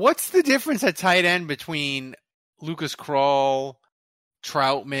injury. What's the difference at tight end between Lucas Krull,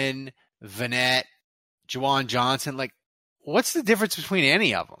 Troutman, Vanette, Juwan Johnson? Like, what's the difference between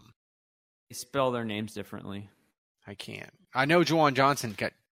any of them? They spell their names differently. I can't. I know Juwan Johnson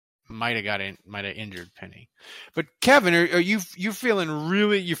might have injured Penny, but Kevin, are you feeling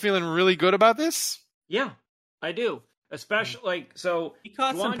really good about this? Yeah, I do. Especially he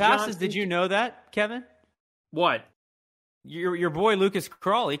caught some passes. Did you know that, Kevin? What? Your boy Lucas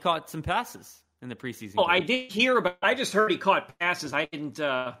Krull, he caught some passes in the preseason. Oh, game. I did hear about. I just heard he caught passes. I didn't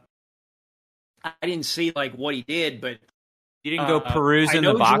see what he did, but you didn't go peruse in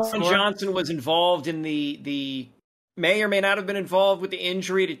the box score? Johnson was involved in the may or may not have been involved with the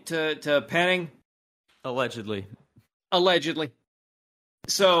injury to Penning. Allegedly.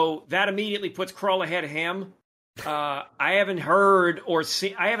 So that immediately puts Krull ahead of him. I haven't heard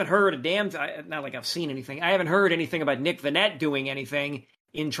a damn. Not like I've seen anything. I haven't heard anything about Nick Vanette doing anything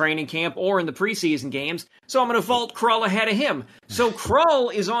in training camp or in the preseason games. So I'm going to vault Krull ahead of him. So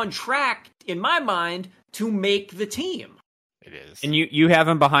Krull is on track in my mind to make the team. It is. And you have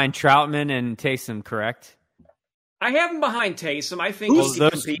him behind Troutman and Taysom, correct? I have him behind Taysom. I think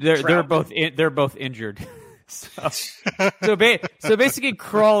they're both injured. So basically,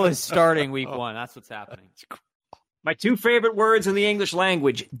 Krull is starting week 1. That's what's happening. My 2 favorite words in the English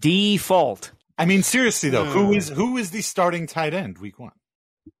language: default. I mean, seriously though, who is the starting tight end week 1?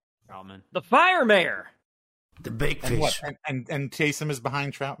 Troutman, the Fire Mayor, the big fish, and Taysom is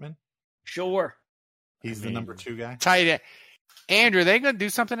behind Troutman. Sure, he's the number 2 guy. Tight end. Andrew, they going to do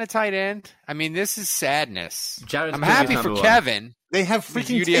something at tight end? I mean, this is sadness. I'm happy for Kevin. They have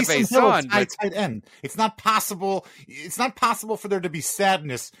freaking Taysom Hill tight end. It's not possible. It's not possible for there to be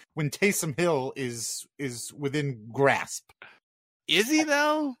sadness when Taysom Hill is within grasp. Is he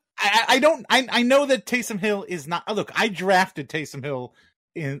though? I know that Taysom Hill is not. Look, I drafted Taysom Hill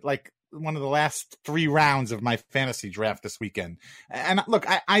in like one of the last 3 rounds of my fantasy draft this weekend. And look,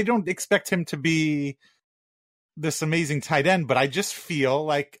 I don't expect him to be this amazing tight end, but I just feel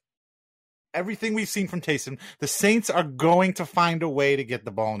like everything we've seen from Taysom, the Saints are going to find a way to get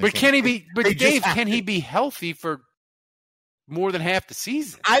the ball in his But can hands. he be? But Dave, can he be healthy for more than half the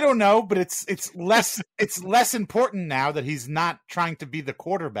season? I don't know, but it's less important now that he's not trying to be the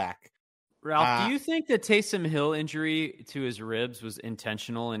quarterback. Ralph, do you think the Taysom Hill injury to his ribs was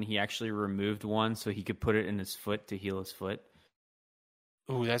intentional and he actually removed one so he could put it in his foot to heal his foot?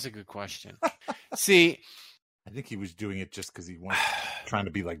 Ooh, that's a good question. See, I think he was doing it just because he was trying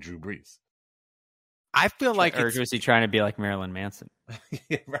to be like Drew Brees. I feel like, or was he trying to be like Marilyn Manson?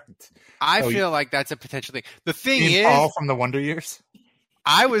 Yeah, right. I feel like that's a potential thing. The thing is, all from the Wonder Years.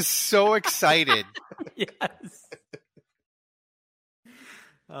 I was so excited. Yes.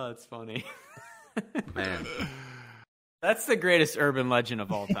 Oh, that's funny. Man. That's the greatest urban legend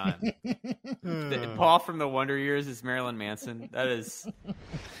of all time. Paul from the Wonder Years is Marilyn Manson. That is...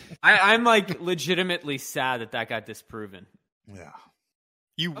 I'm like legitimately sad that got disproven. Yeah.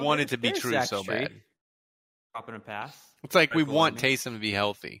 You want it to be true so bad. Dropping a pass. It's like we want Taysom to be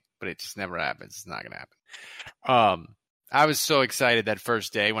healthy, but it just never happens. It's not going to happen. I was so excited that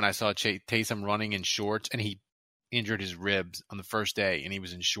first day when I saw Taysom running in shorts, and he injured his ribs on the first day, and he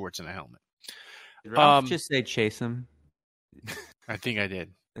was in shorts and a helmet. Did Ralph just say chase him? I think I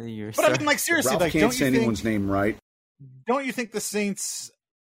did. But I mean, like, seriously, Ralph like, can't say anyone's name right. Don't you think the Saints?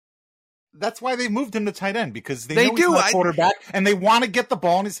 That's why they moved him to tight end, because they know do. He's not a quarterback, and they want to get the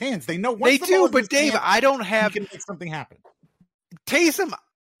ball in his hands. They know once they do, but Dave, hands, I don't have he can make something happen. Taysom.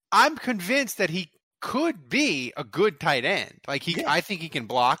 I'm convinced that he could be a good tight end. Like I think he can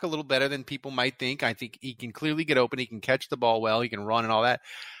block a little better than people might think. I think he can clearly get open. He can catch the ball well. He can run and all that.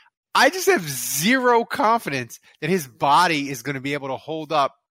 I just have zero confidence that his body is going to be able to hold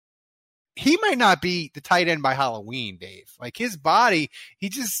up. He might not be the tight end by Halloween, Dave. Like his body, he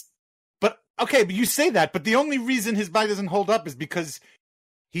just. But okay, but you say that, but the only reason his body doesn't hold up is because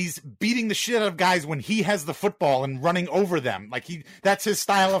he's beating the shit out of guys when he has the football and running over them. Like that's his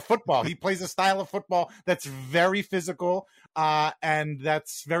style of football. He plays a style of football that's very physical, and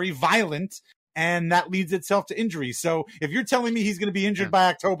that's very violent, and that leads itself to injury. So if you're telling me he's going to be injured by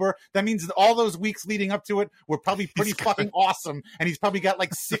October, that means that all those weeks leading up to it were probably pretty fucking awesome, and he's probably got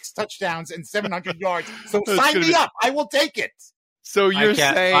like 6 touchdowns and 700 yards. So sign me up. I will take it. So you're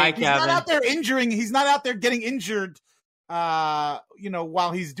saying he's not out there injuring. He's not out there getting injured.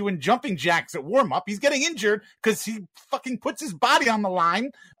 While he's doing jumping jacks at warm up, he's getting injured because he fucking puts his body on the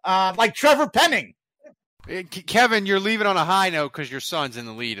line, like Trevor Penning. Kevin, you're leaving on a high note because your son's in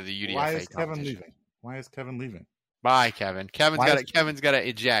the lead of the UDFA. Why is Kevin leaving? Why is Kevin leaving? Bye, Kevin. Kevin's got to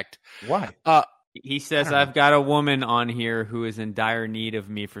eject. Why? He says I've got a woman on here who is in dire need of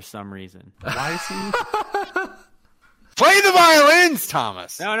me for some reason. Why is he? Play the violins,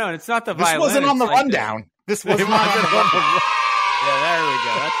 Thomas. No, it's not the this violin. This wasn't on the rundown. This wasn't on the rundown. Yeah, there we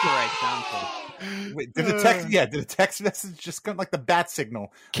go. That's the right sound clip. Wait, did the text message just come like the bat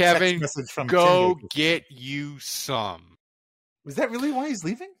signal? Kevin, message from go get you some. Was that really why he's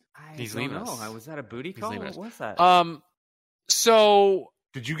leaving? He's leaving us. Was that a booty call? What was that? So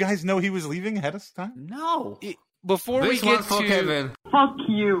did you guys know he was leaving ahead of time? No. Before we get to Kevin. Fuck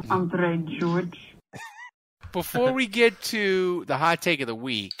you, Andre George. Before we get to the hot take of the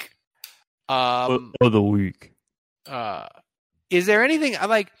week, is there anything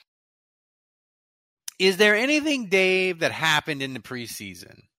Is there anything, Dave, that happened in the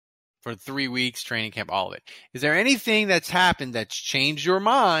preseason for 3 weeks, training camp, all of it? Is there anything that's happened that's changed your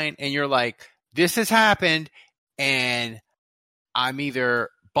mind, and you're like, this has happened, and I'm either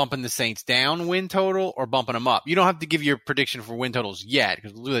bumping the Saints down win total or bumping them up? You don't have to give your prediction for win totals yet,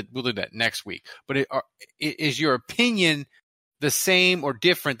 because we'll do that next week. But is your opinion the same or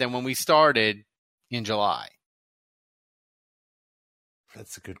different than when we started in July?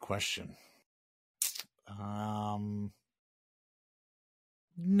 That's a good question.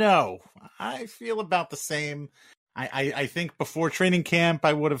 No, I feel about the same. I think before training camp,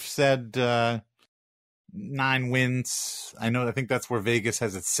 I would have said 9 wins. I think that's where Vegas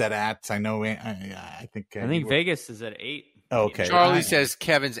has it set at. I think Vegas is at 8. Oh, okay. Charlie says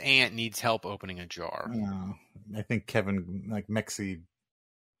Kevin's aunt needs help opening a jar. I think Kevin, like Mexi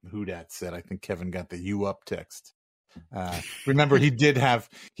Houdat said, I think Kevin got the "you up" text. Remember, he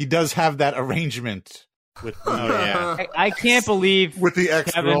does have that arrangement with. I can't believe with the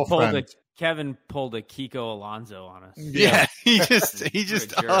ex-girlfriend. Kevin pulled a Kiko Alonso on us. Yeah, he just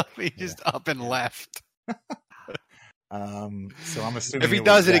up and left. So I'm assuming if he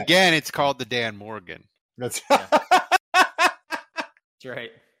does it again, it's called the Dan Morgan. That's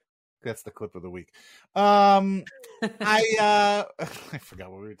right. That's the clip of the week. I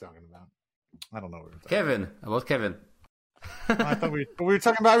forgot what we were talking about. I don't know what we were talking Kevin. About Kevin. I thought we were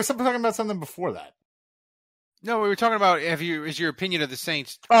talking about. I was talking about something before that. No, we were talking about is your opinion of the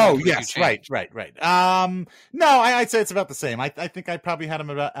Saints? Oh yes, right. No, I'd say it's about the same. I think I probably had them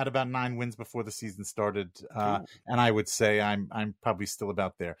at about 9 wins before the season started, and I would say I'm probably still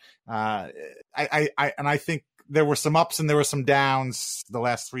about there. I think there were some ups and there were some downs the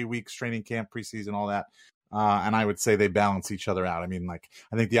last 3 weeks, training camp, preseason, all that. And I would say they balance each other out. I mean, like,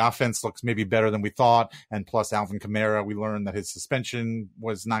 I think the offense looks maybe better than we thought. And plus Alvin Kamara, we learned that his suspension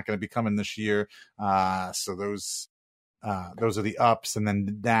was not going to be coming this year. So those are the ups, and then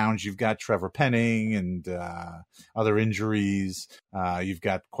the downs. You've got Trevor Penning and, other injuries. You've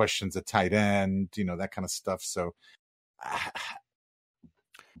got questions at tight end, that kind of stuff. So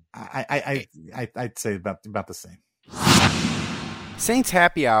I'd say about the same. Saints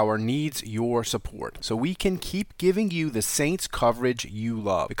Happy Hour needs your support so we can keep giving you the Saints coverage you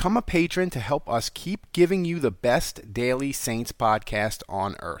love. Become a patron to help us keep giving you the best daily Saints podcast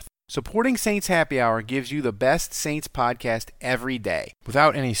on earth. Supporting Saints Happy Hour gives you the best Saints podcast every day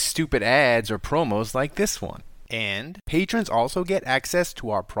without any stupid ads or promos like this one. And patrons also get access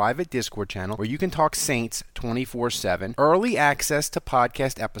to our private Discord channel where you can talk Saints 24/7, early access to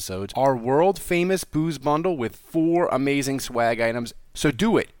podcast episodes, our world-famous booze bundle with 4 amazing swag items. So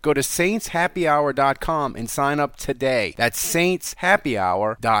do it. Go to saintshappyhour.com and sign up today. That's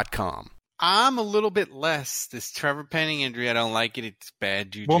saintshappyhour.com. I'm a little bit less. This Trevor Penning injury, I don't like it. It's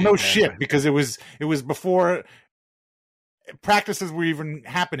bad juju. Well, no shit, because it was before practices were even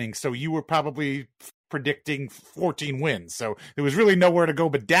happening, so you were probably predicting 14 wins, so there was really nowhere to go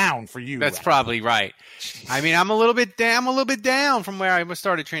but down for you. That's probably right. I mean, I'm a little bit down from where I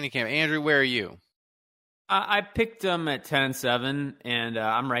started training camp. Andrew, where are you? I picked them at 10-7, and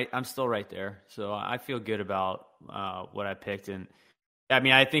I'm still right there. So I feel good about what I picked, and I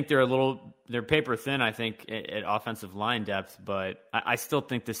mean, I think they're paper thin. I think at offensive line depth, but I still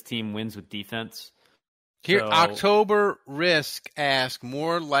think this team wins with defense. Here, October Risk asks,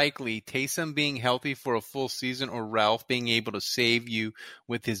 more likely Taysom being healthy for a full season or Ralph being able to save you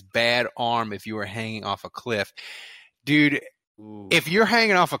with his bad arm if you were hanging off a cliff. Dude, if you're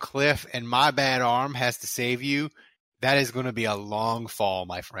hanging off a cliff and my bad arm has to save you, that is going to be a long fall,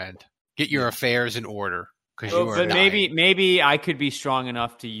 my friend. Get your affairs in order. But maybe I could be strong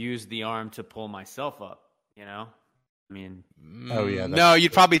enough to use the arm to pull myself up, I mean. Oh, yeah. No,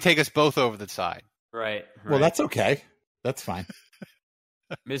 you'd probably take us both over the side. Right. Well, that's okay. That's fine.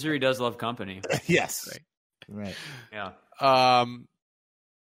 Misery does love company. Yes. Right. Yeah.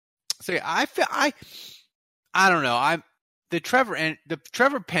 So I don't know. The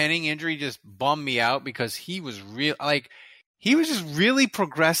Trevor Penning injury just bummed me out because he was just really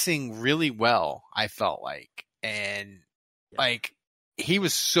progressing really well. I felt like, and I think he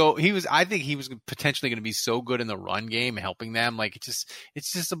was potentially going to be so good in the run game, helping them. Like it's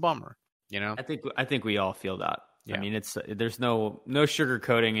just a bummer. I think we all feel that. Yeah. I mean, there's no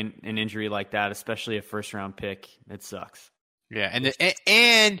sugarcoating an injury like that, especially a first round pick. It sucks. Yeah,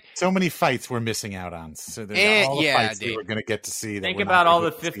 and so many fights we're missing out on. So there's all the fights we were going to get to see. Think about all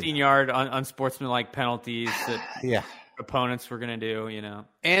the 15-yard unsportsmanlike penalties that opponents were going to do.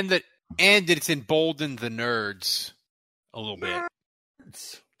 And that it's emboldened the nerds a little bit.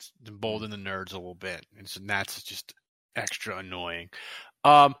 It's emboldened the nerds a little bit, and that's just extra annoying.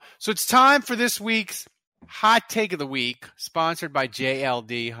 So it's time for this week's Hot Take of the Week, sponsored by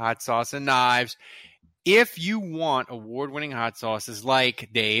JLD Hot Sauce and Knives. If you want award-winning hot sauces like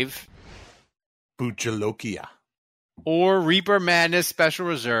Dave, Buchalokia, or Reaper Madness Special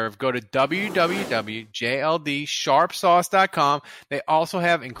Reserve, go to www.jldsharpsauce.com. They also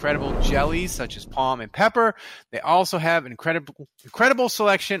have incredible jellies such as palm and pepper. They also have an incredible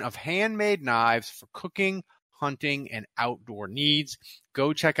selection of handmade knives for cooking, hunting, and outdoor needs.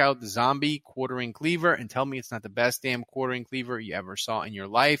 Go check out the Zombie quartering cleaver and tell me it's not the best damn quartering cleaver you ever saw in your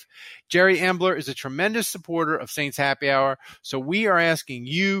life. Jerry Ambler is a tremendous supporter of Saints Happy Hour, so we are asking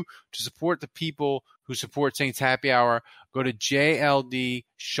you to support the people who support Saints Happy Hour. Go to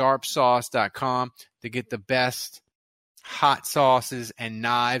jldsharpsauce.com to get the best hot sauces and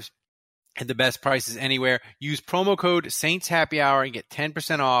knives at the best prices anywhere. Use promo code Saints Happy Hour and get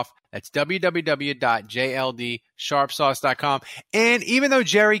 10% off. That's www.jldsharpsauce.com. And even though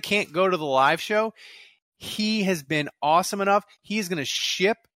Jerry can't go to the live show, he has been awesome enough. He is going to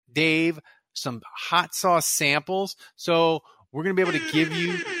ship Dave some hot sauce samples. So we're going to be able to give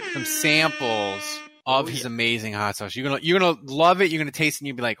you some samples of his amazing hot sauce. You're gonna love it. You're gonna taste it, and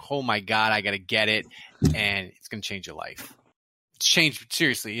you'll be like, "Oh my god, I gotta get it," and it's gonna change your life. It's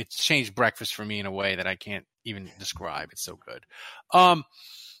changed breakfast for me in a way that I can't even describe. It's so good.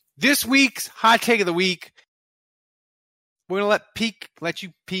 This week's hot take of the week, we're gonna let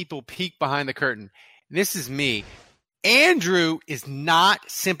you people peek behind the curtain. This is me. Andrew is not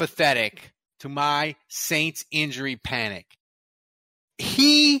sympathetic to my Saints injury panic.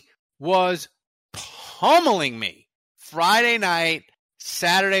 He was pummeling me Friday night,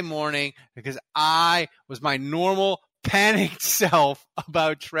 Saturday morning, because I was my normal panicked self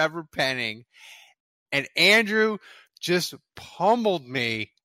about Trevor Penning. And Andrew just pummeled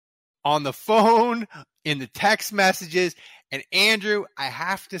me on the phone, in the text messages. And Andrew, I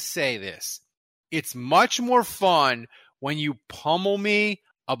have to say this. It's much more fun when you pummel me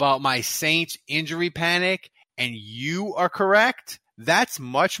about my Saints injury panic and you are correct. That's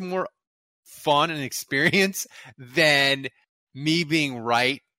much more fun and experience than me being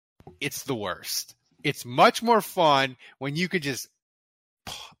right. It's the worst. It's much more fun when you could just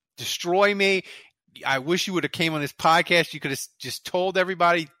destroy me. I wish you would have came on this podcast. You could have just told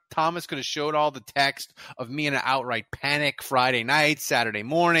everybody. Thomas could have showed all the text of me in an outright panic Friday night, Saturday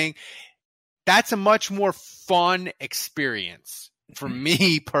morning. That's a much more fun experience for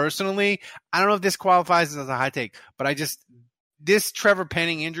me personally. I don't know if this qualifies as a hot take, but this Trevor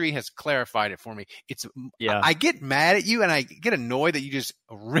Penning injury has clarified it for me. I get mad at you and I get annoyed that you just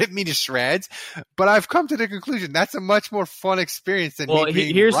rip me to shreds, but I've come to the conclusion that's a much more fun experience than me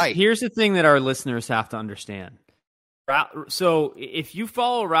being right. Here's the thing that our listeners have to understand. So if you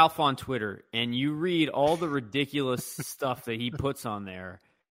follow Ralph on Twitter and you read all the ridiculous stuff that he puts on there,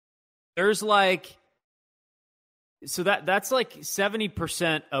 there's that's like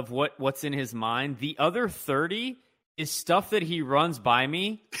 70% of what's in his mind. The other 30 is stuff that he runs by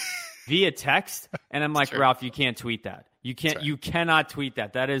me via text, and I'm like, Ralph, you can't tweet that. You cannot tweet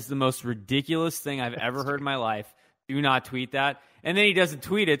that. That is the most ridiculous thing I've ever heard in my life. Do not tweet that. And then he doesn't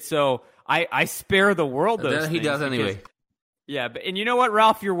tweet it, so I spare the world those things. Then he does anyway. Yeah, and you know what,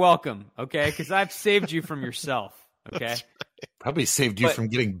 Ralph? You're welcome, okay? Because I've saved you from yourself, okay? Probably saved you from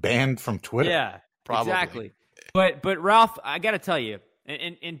getting banned from Twitter. Yeah, probably. Exactly. But Ralph, I got to tell you,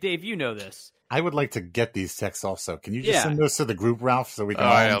 and Dave, you know this. I would like to get these texts also. Can you just send those to the group, Ralph, so we can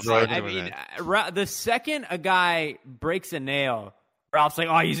all enjoy I mean, the second a guy breaks a nail, Ralph's like,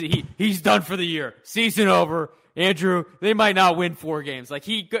 oh, he's done for the year. Season over. Andrew, they might not win 4 games. Like,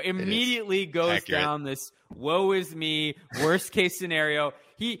 he immediately goes down this woe is me, worst case scenario.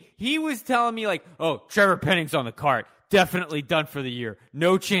 He was telling me, like, oh, Trevor Penning's on the cart. Definitely done for the year.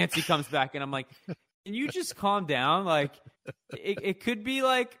 No chance he comes back. And I'm like, can you just calm down? Like, it could be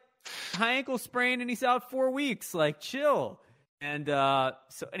like high ankle sprain and he's out 4 weeks. Like, chill. And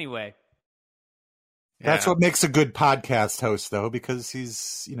so anyway. That's what makes a good podcast host, though, because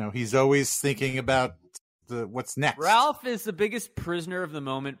he's always thinking about what's next. Ralph is the biggest prisoner of the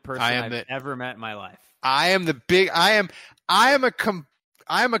moment person I've ever met in my life. I am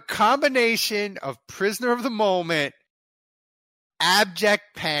a combination of prisoner of the moment, abject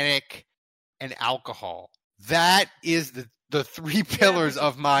panic, and alcohol. That is the 3 pillars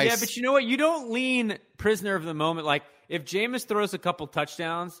of my... Yeah, but you know what? You don't lean prisoner of the moment. Like, if Jameis throws a couple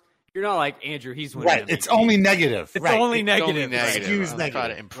touchdowns, you're not like, Andrew, he's winning. Right, it's only negative. It's only negative. I'll try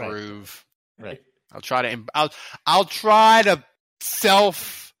to improve. Right. I'll try to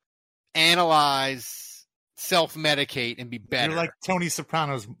self-analyze, self-medicate, and be better. You're like Tony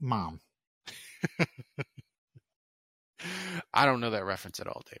Soprano's mom. I don't know that reference at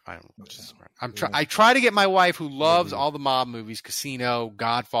all, Dave. I try to get my wife, who loves all the mob movies, Casino,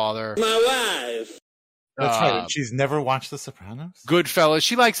 Godfather. My wife. That's right. She's never watched The Sopranos? Goodfellas.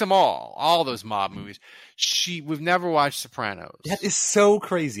 She likes them all those mob movies. We've never watched Sopranos. That is so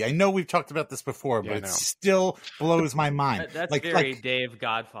crazy. I know we've talked about this before, but it still blows my mind. That's very Dave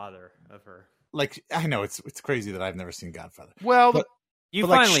Godfather of her. Like, I know it's crazy that I've never seen Godfather. Well, you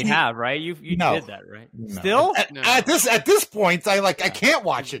finally have, right? You did that, right? No. Still? At this point, I can't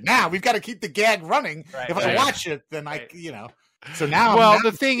watch it now. We've got to keep the gag running. Right, if I watch it, then So now,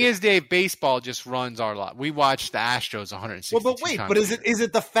 the thing is, Dave, baseball just runs our lot. We watch the Astros 160 times. Well, but wait, is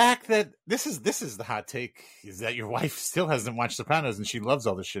it the fact that this is the hot take is that your wife still hasn't watched Sopranos and she loves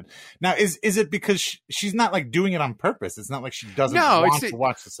all this shit? Now, is it because she's not like doing it on purpose? It's not like she doesn't want to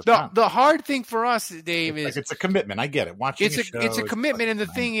watch the Sopranos. The hard thing for us, Dave, is it's a commitment. I get it. It's a commitment, and the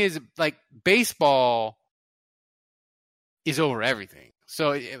thing is, like, baseball is over everything.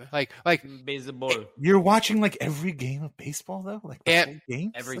 So, like baseball. You're watching like every game of baseball, though, like the whole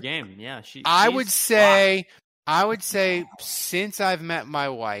game. Every game, yeah. I would say I would say since I've met my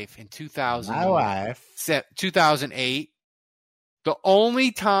wife in 2008, the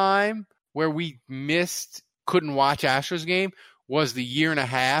only time where we couldn't watch Astros game was the year and a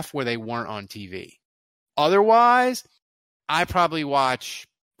half where they weren't on TV. Otherwise, I probably watch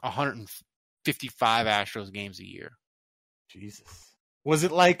 155 Astros games a year. Jesus. Was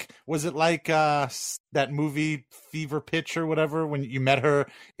it like that movie Fever Pitch or whatever when you met her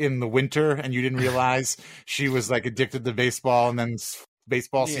in the winter and you didn't realize she was like addicted to baseball, and then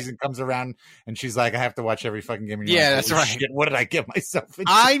baseball season comes around and she's like, I have to watch every fucking game. Yeah, that's right. Shit, what did I get myself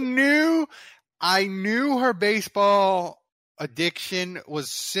into? I knew her baseball addiction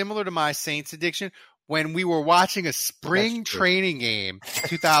was similar to my Saints addiction when we were watching a spring training game in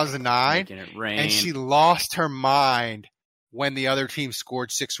 2009 and she lost her mind when the other team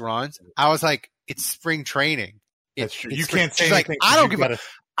scored 6 runs. I was like, it's spring training. That's true. You can't say anything. Like, I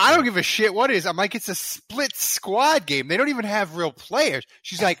don't give a shit what it is. I'm like, it's a split squad game. They don't even have real players.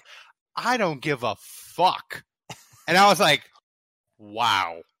 She's like, I don't give a fuck. And I was like,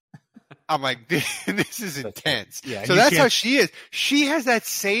 wow. I'm like, this is intense. Yeah, so that's how she is. She has that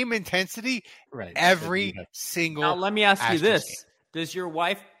same intensity every single. Now, let me ask you this. Game. Does your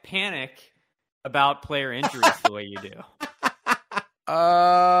wife panic about player injuries the way you do?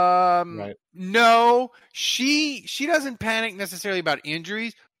 No, she doesn't panic necessarily about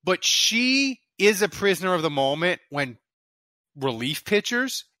injuries, but she is a prisoner of the moment when relief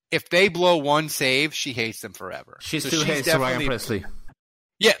pitchers, if they blow one save, she hates them forever. She still hates Ryan Presley.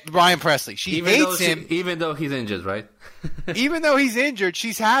 Yeah, Ryan Presley. She hates him. Even though he's injured, right? Even though he's injured,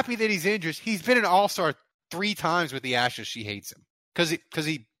 she's happy that he's injured. He's been an all-star 3 times with the Astros. She hates him because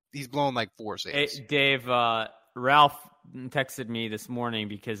he's blown like 4 saves. Hey, Dave, Ralph texted me this morning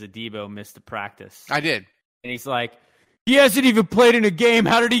because Adebo missed the practice. I did. And he's like, he hasn't even played in a game.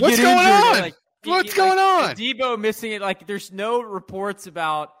 How did he get injured? What's going on? Adebo missing it. Like, there's no reports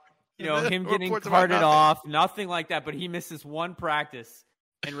about, him getting carted off. Nothing like that. But he misses one practice.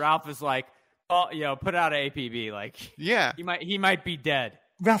 And Ralph is like, put out an APB. Like, yeah, he might be dead.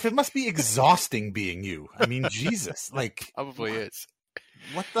 Ralph, it must be exhausting being you. I mean, Jesus, like, probably is.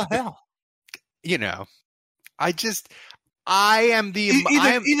 What the hell? I am the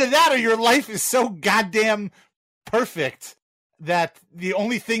either that or your life is so goddamn perfect that the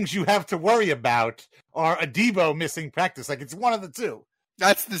only things you have to worry about are Adebo missing practice. Like, it's one of the two.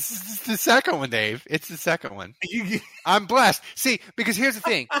 That's the second one, Dave. It's the second one. I'm blessed. See, because here's the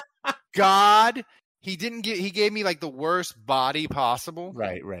thing. God, he gave me like the worst body possible.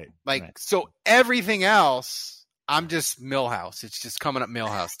 Right. So everything else, I'm just Millhouse. It's just coming up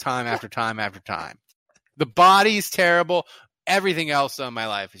Millhouse time after time after time. The body's terrible. Everything else in my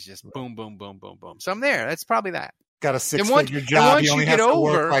life is just boom, boom, boom, boom, boom. So I'm there. That's probably that. Got a 6-figure job. He only has to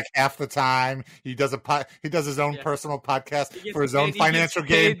work like half the time. He does his own personal podcast for his own financial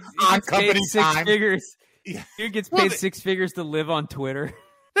gain on company time. He gets paid 6 figures to live on Twitter.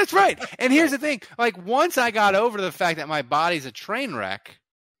 That's right. And here's the thing. Like, once I got over the fact that my body's a train wreck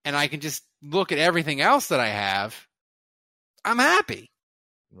and I can just look at everything else that I have, I'm happy.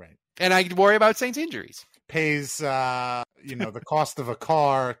 Right. And I worry about Saints injuries. Pays the cost of a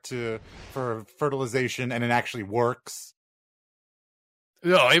car for fertilization, and it actually works.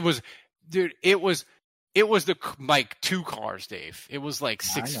 No, it was the like 2 cars, Dave. It was like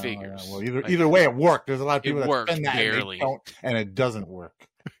 6 figures. Well, either way, it worked. There's a lot of people that spend that barely, and it doesn't work.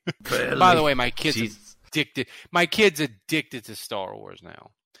 By the way, my kid's addicted. My kid's addicted to Star Wars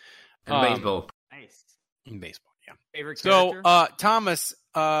now. And baseball. Nice. In baseball, yeah. Favorite character? So, Thomas,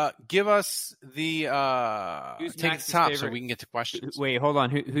 give us the take the top so we can get to questions. Wait, hold on.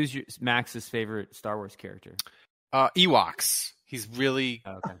 Who's Max's favorite Star Wars character? Ewoks. He's really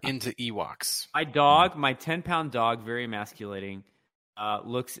into Ewoks. My 10-pound dog, very emasculating,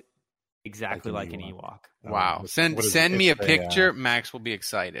 looks exactly like an Ewok. Wow. Send me a picture. Max will be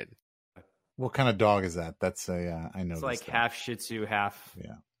excited. What kind of dog is that? That's I know. It's like half Shih Tzu, half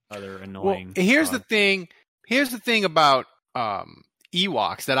other annoying. Well, here's the thing. Here's the thing about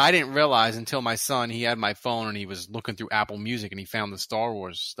Ewoks that I didn't realize until my son, he had my phone and he was looking through Apple Music and he found the Star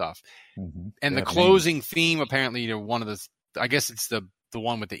Wars stuff. Mm-hmm. And the closing theme, apparently, one of the, I guess it's the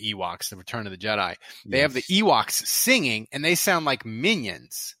one with the Ewoks, the Return of the Jedi. They have the Ewoks singing and they sound like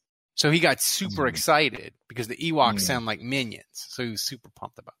minions. So he got super excited because the Ewoks sound like minions. So he was super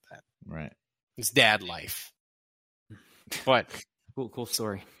pumped about that. Right. It's dad life. But cool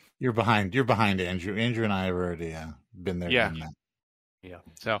story. You're behind Andrew. Andrew and I have already been there. Yeah. Yeah.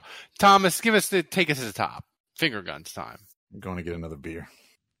 So, Thomas, take us to the top. Finger guns time. I'm going to get another beer.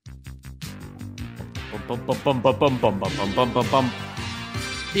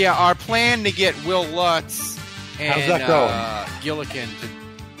 Yeah, our plan to get Will Lutz How's that going? Gillikin to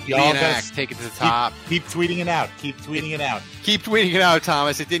reenact, take it to the top. Keep tweeting it out. Keep tweeting it out. Keep tweeting it out,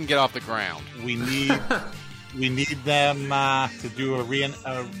 Thomas. It didn't get off the ground. We need them to do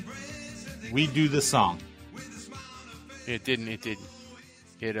redo the song. It didn't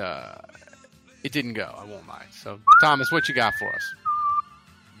go. I won't lie. So, Thomas, what you got for us?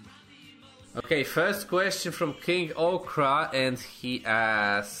 Okay, first question from King Okra, and he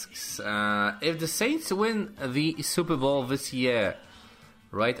asks, if the Saints win the Super Bowl this year,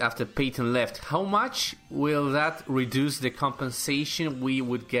 right after Peyton left, how much will that reduce the compensation we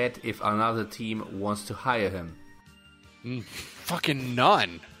would get if another team wants to hire him? Fucking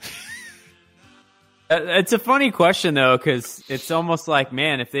none. It's a funny question, though, because it's almost like,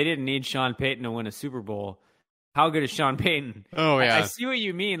 man, if they didn't need Sean Payton to win a Super Bowl, how good is Sean Payton? Oh, yeah. I see what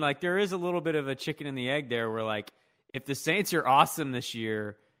you mean. Like, there is a little bit of a chicken and the egg there where, like, if the Saints are awesome this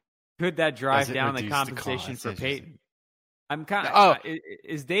year, could that drive down the compensation for Payton? I'm kind of.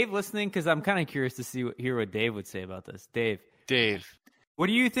 Is Dave listening? Because I'm kind of curious to hear what Dave would say about this. Dave. What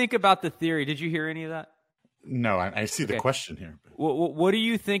do you think about the theory? Did you hear any of that? No, I see the question here. What do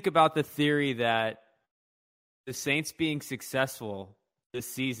you think about the theory that the Saints being successful this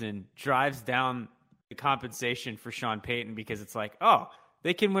season drives down the compensation for Sean Payton because it's like, oh,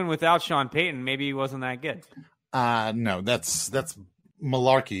 they can win without Sean Payton. Maybe he wasn't that good. No, that's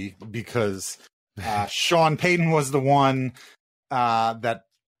malarkey because Sean Payton was the one that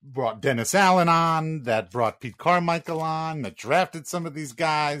brought Dennis Allen on, that brought Pete Carmichael on, that drafted some of these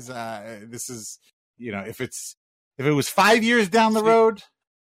guys. This is, if it was 5 years down the road,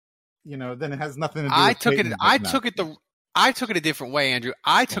 then it has nothing to do with Payton. I took it a different way, Andrew.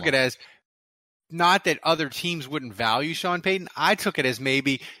 I took it as not that other teams wouldn't value Sean Payton. I took it as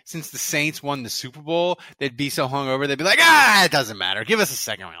maybe since the Saints won the Super Bowl, they'd be so hungover, they'd be like, it doesn't matter. Give us a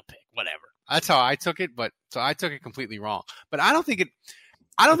second round pick, whatever. That's how I took it, so I took it completely wrong. But I don't think it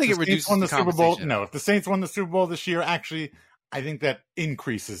reduces the Super Bowl. No, if the Saints won the Super Bowl this year, actually, I think that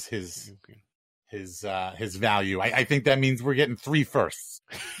increases his value. I think that means we're getting 3 firsts.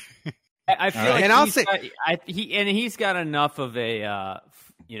 I feel like, and he's got enough of a,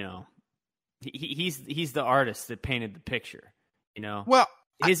 he's the artist that painted the picture, Well,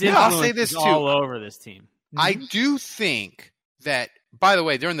 his influence I'll say this is all over this team. I do think that, by the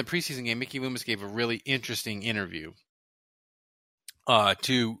way, during the preseason game, Mickey Loomis gave a really interesting interview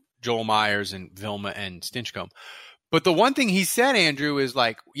to Joel Myers and Vilma and Stinchcomb. But the one thing he said, Andrew, is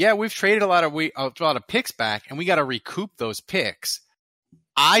like, yeah, we've traded a lot of picks back, and we got to recoup those picks.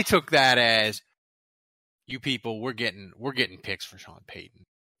 I took that as, you people, we're getting picks for Sean Payton.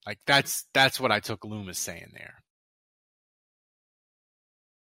 Like that's what I took Loomis saying there.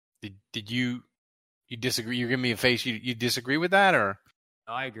 Did you disagree? You're giving me a face. You disagree with that, or?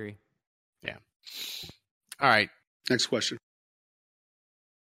 No, I agree. Yeah. All right. Next question.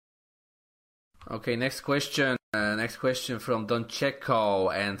 Okay, next question. Next question from Don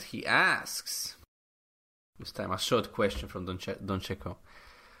Checo, and he asks, this time a short question from Don Checo.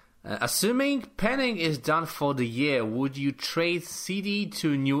 Assuming Penning is done for the year, would you trade CD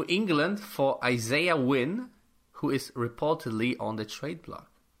to New England for Isaiah Wynn, who is reportedly on the trade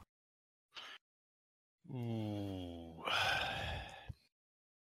block? Ooh.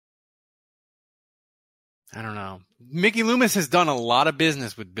 I don't know. Mickey Loomis has done a lot of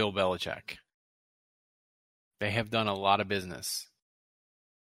business with Bill Belichick. They have done a lot of business.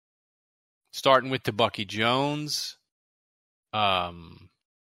 Starting with Bucky Jones,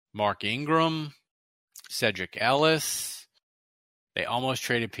 Mark Ingram, Cedric Ellis. They almost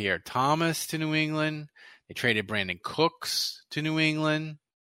traded Pierre Thomas to New England. They traded Brandon Cooks to New England.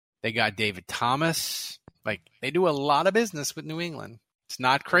 They got David Thomas. Like, they do a lot of business with New England. It's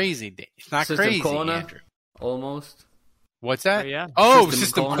not crazy. It's not System crazy, corner, Andrew. Almost. What's that? Oh, yeah.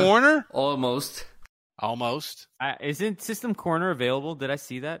 System corner? Almost. Isn't System Corner available? Did I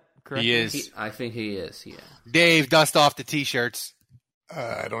see that correctly? He is. I think he is, yeah. Dave, dust off the T-shirts.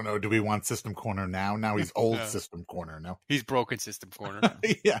 I don't know. Do we want System Corner now? Now he's old System Corner. No, he's broken System Corner.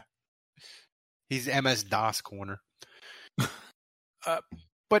 Yeah, he's MS-DOS Corner.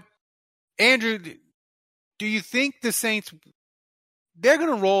 But Andrew, do you think the Saints, they're going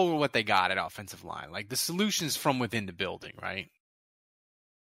to roll with what they got at offensive line? Like, the solution's from within the building, right?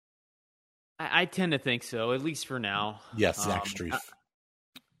 I tend to think so, at least for now. Yes, Zach Strief.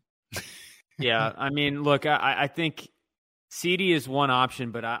 Yeah, I mean, look, I think CD is one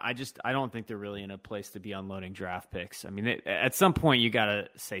option, but I don't think they're really in a place to be unloading draft picks. I mean, at some point you got to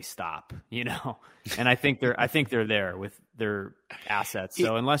say stop, And I think they're there with their assets.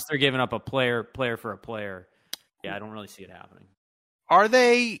 So unless they're giving up a player for a player, yeah, I don't really see it happening. Are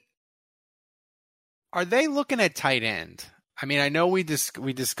they Are they looking at tight end? I mean, I know we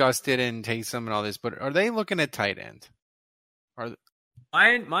discussed it in Taysom and all this, but are they looking at tight end?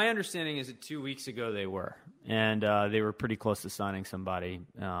 My understanding is that 2 weeks ago they were, and they were pretty close to signing somebody.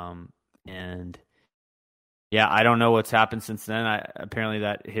 And yeah, I don't know what's happened since then. Apparently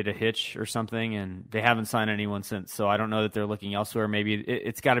that hit a hitch or something, and they haven't signed anyone since. So I don't know that they're looking elsewhere. Maybe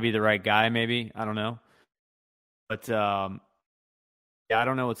it's got to be the right guy. Maybe, I don't know. But yeah, I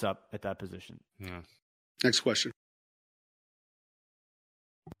don't know what's up at that position. Yeah. Next question.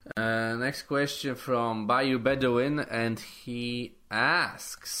 Next question from Bayou Bedouin, and he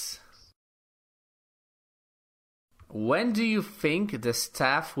asks, when do you think the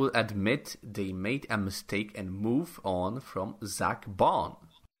staff will admit they made a mistake and move on from Zach Bond?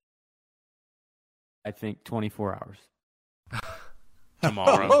 I think 24 hours.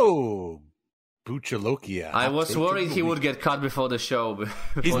 Tomorrow. Oh, Buchalokia. I was worried he would get cut before the show.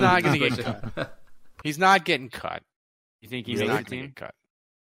 He's not going to get cut. He's not getting cut. You think he's not going to get cut?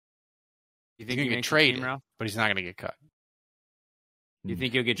 You think he's going to get traded, but he's not going to get cut. You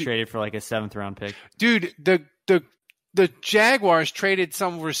think he'll get traded for like a 7th round pick? Dude, the Jaguars traded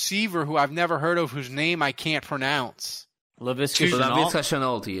some receiver who I've never heard of, whose name I can't pronounce. Laviska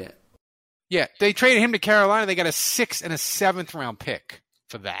Shenault, yeah. Yeah, they traded him to Carolina. They got a 6th and a 7th round pick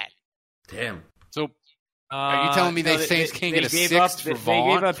for that. Damn. So are you telling me they Saints can't get a 6th for Vaughn?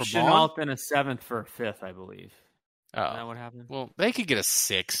 They gave up Shenault and a 7th for a 5th, I believe. Oh. Is that what happened? Well, they could get a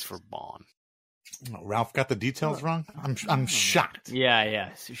 6th for Vaughn. Ralph got the details wrong. I'm shocked.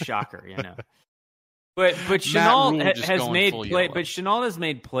 Yeah, shocker. But Shenault has made but Shenault has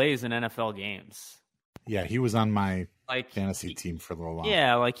made plays in NFL games. Yeah, he was on my fantasy team for a little while.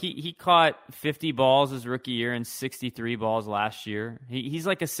 Yeah, like he caught 50 balls his rookie year and 63 balls last year. He's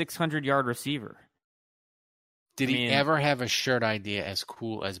like a 600-yard receiver. Did he ever have a shirt idea as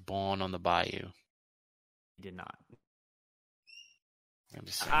cool as Bond on the Bayou? He did not. I'm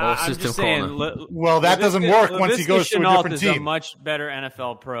just saying. Well, that doesn't work once he goes to a different team. Is a much better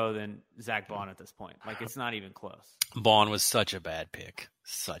NFL pro than Zach Bond at this point. Like, it's not even close. Bond was such a bad pick.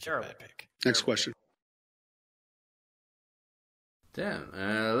 Such a bad pick. Next question. Damn.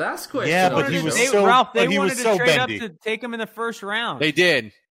 Last question. Yeah, but he was so Ralph, they but he wanted was to so trade bendy. up to take him in the first round. They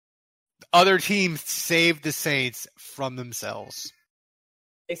did. Other teams saved the Saints from themselves.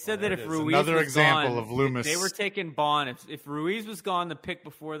 They said that if Ruiz another was example gone, of Loomis. they were taking Bond. If Ruiz was gone the pick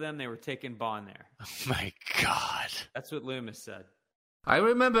before them, they were taking Bond there. Oh my God. That's what Loomis said. I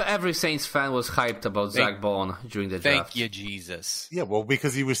remember every Saints fan was hyped about Zach Bond during the draft. Thank you, Jesus. Yeah, well,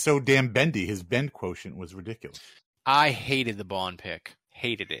 because he was so damn bendy. His bend quotient was ridiculous. I hated the Bond pick.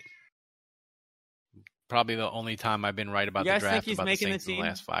 Hated it. Probably the only time I've been right about the draft about the Saints in the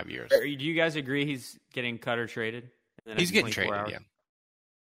last 5 years. Do you guys agree he's getting cut or traded? He's getting traded, yeah.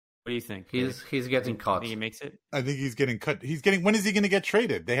 What do you think? He's getting cut. Think he makes it? I think he's getting cut. When is he going to get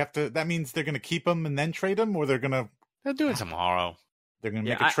traded? They have to. That means they're going to keep him and then trade him, or they're do it tomorrow. They're going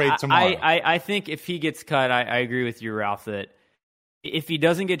to make a trade tomorrow. I think if he gets cut, I agree with you, Ralph, that if he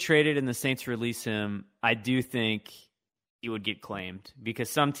doesn't get traded and the Saints release him, I do think he would get claimed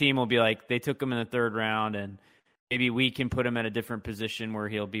because some team will be like, they took him in the 3rd round and maybe we can put him at a different position where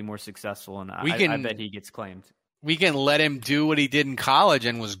he'll be more successful, and I bet he gets claimed. We can let him do what he did in college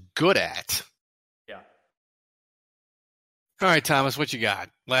and was good at. Yeah. All right, Thomas, what you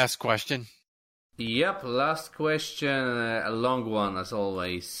got? Last question. Yep, last question, a long one as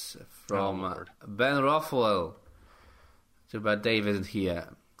always, from Ben Rothwell. Too bad Dave isn't here.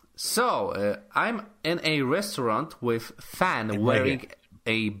 So, I'm in a restaurant with fan wearing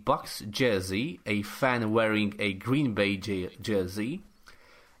a Bucks jersey, a fan wearing a Green Bay jersey,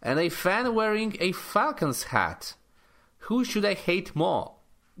 and a fan wearing a Falcons hat. Who should I hate more?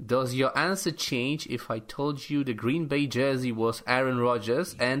 Does your answer change if I told you the Green Bay jersey was Aaron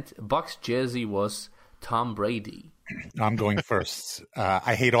Rodgers and Bucks jersey was Tom Brady? I'm going first.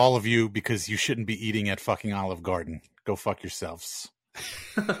 I hate all of you because you shouldn't be eating at fucking Olive Garden. Go fuck yourselves.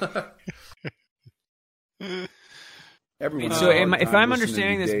 If I'm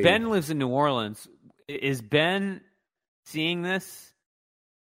understanding this, Ben lives in New Orleans. Is Ben seeing this?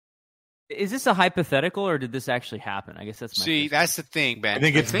 Is this a hypothetical, or did this actually happen? I guess that's my that's the thing, Ben. I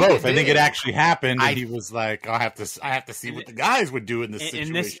think it's both. I think it actually happened, and he was like, I have to see what the guys would do in this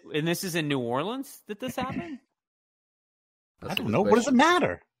situation. And this is in New Orleans that this happened? I don't know. What does it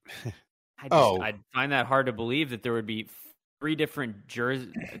matter? I'd find that hard to believe that there would be 3 different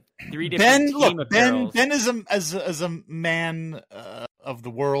jerseys, 3 different team apparels. Ben is as a man of the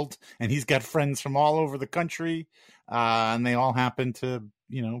world, and he's got friends from all over the country, and they all happen to,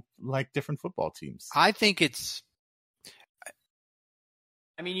 like different football teams. I think it's.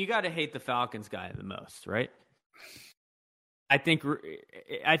 I mean, you got to hate the Falcons guy the most, right? I think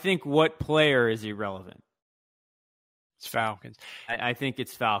what player is irrelevant? It's Falcons. I think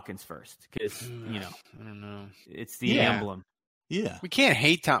it's Falcons first because I don't know. It's the emblem. Yeah, we can't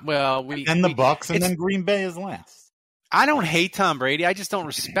hate Tom. Well, and the Bucs, and then Green Bay is last. I don't hate Tom Brady. I just don't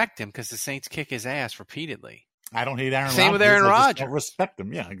respect him because the Saints kick his ass repeatedly. I don't hate Aaron Rodgers. Same with Aaron Rodgers. I don't respect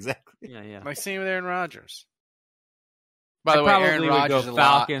him. Yeah, exactly. Yeah. Same with Aaron Rodgers. By the way, Aaron Rodgers would go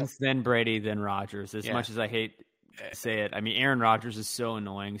Falcons, then Brady, then Rodgers. As much as I hate to say it, I mean, Aaron Rodgers is so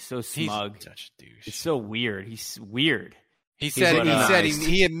annoying, so smug. He's such a douche. It's so weird. He's weird. He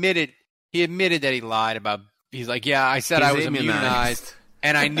admitted that he lied about. He's like, yeah, I said I was immunized,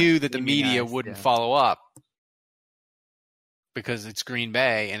 and I knew that the media wouldn't follow up because it's Green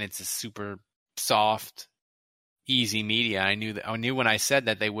Bay and it's a super soft, easy media. I knew when I said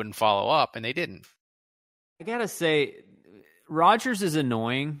that they wouldn't follow up, and they didn't. I gotta say, Rodgers is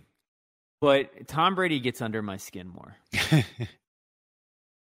annoying, but Tom Brady gets under my skin more.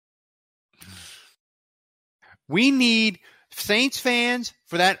 We need Saints fans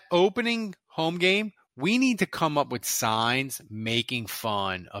for that opening home game. We need to come up with signs making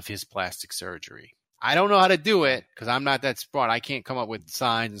fun of his plastic surgery. I don't know how to do it because I'm not that smart. I can't come up with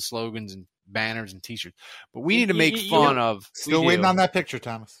signs and slogans and banners and T-shirts. But we need to make fun of. Still waiting on that picture,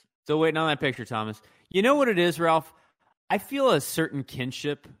 Thomas. You know what it is, Ralph? I feel a certain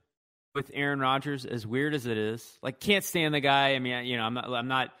kinship with Aaron Rodgers, as weird as it is. Like, can't stand the guy. I mean, I'm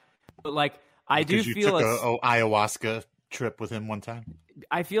not. But like, I do feel a ayahuasca trip with him one time.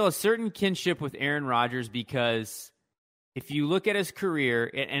 I feel a certain kinship with Aaron Rodgers because if you look at his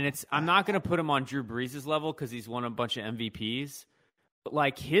career, and I'm not going to put him on Drew Brees' level because he's won a bunch of MVPs, but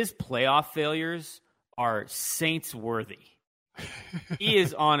like his playoff failures are Saints worthy. He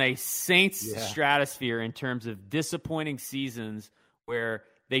is on a Saints stratosphere in terms of disappointing seasons where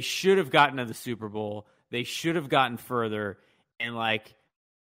they should have gotten to the Super Bowl, they should have gotten further, and like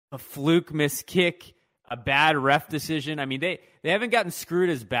a fluke missed kick, a bad ref decision. I mean, they haven't gotten screwed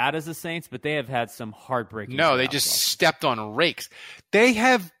as bad as the Saints, but they have had some heartbreaking. No, they just stepped on rakes. They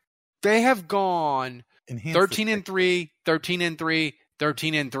have gone 13-3, 13-3,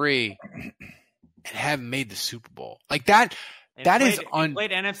 13-3, and haven't made the Super Bowl. Like that. They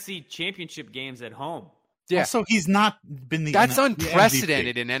played NFC Championship games at home. Yeah. Also, he's not been the. That's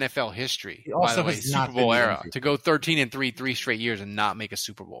unprecedented in NFL history. He also by the way, Super Bowl era to go 13-3 3 straight years and not make a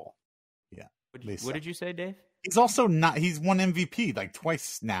Super Bowl. Yeah. What did you say, Dave? He's also not. He's won MVP like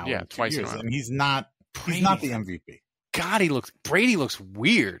twice now. Yeah, twice in a row. And he's not. He's not the MVP. God, Brady looks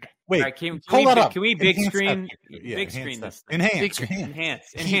weird. Wait, right, can we big screen? Big screen this.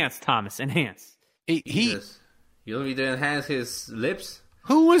 Enhance, Thomas. Enhance. You don't need to enhance his lips.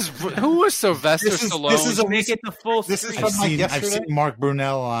 Who was Sylvester Stallone? Make it the full. This is from I've seen Mark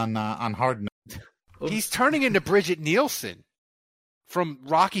Brunell on Hard Knocks. He's turning into Bridget Nielsen from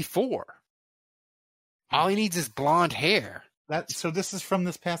Rocky IV. All he needs is blonde hair. So this is from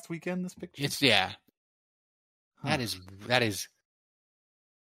this past weekend. This picture. That is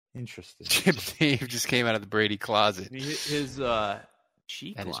interesting. Chip Dave just came out of the Brady closet. His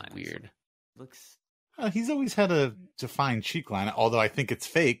cheek line is weird. Looks. He's always had a defined cheek line, although I think it's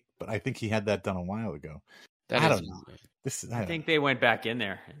fake. But I think he had that done a while ago. I don't know. I think they went back in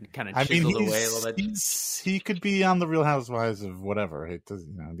there and kind of chiseled away a little bit. He could be on the Real Housewives of whatever. It does,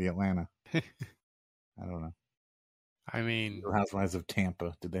 the Atlanta. I don't know. I mean, Real Housewives of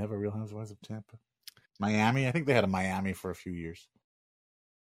Tampa. Did they have a Real Housewives of Tampa? Miami. I think they had a Miami for a few years.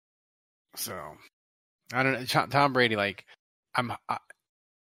 So I don't know. Tom Brady,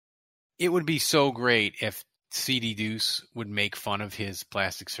 it would be so great if CD Deuce would make fun of his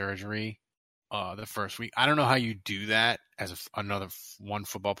plastic surgery the first week. I don't know how you do that as another one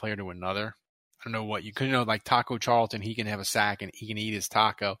football player to another. I don't know what you could like Taco Charlton. He can have a sack and he can eat his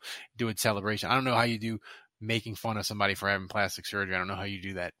taco, do a celebration. I don't know how you do making fun of somebody for having plastic surgery. I don't know how you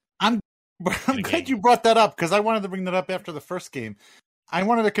do that. I'm glad you brought that up because I wanted to bring that up after the first game. I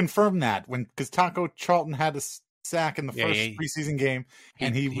wanted to confirm that because Taco Charlton had a sack in the first preseason game,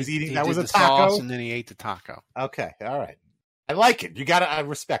 and he was eating. That was a taco, and then he ate the taco. Okay, all right. I like it. I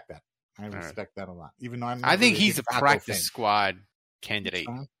respect that. I respect that a lot. Even though I think he's a practice squad candidate.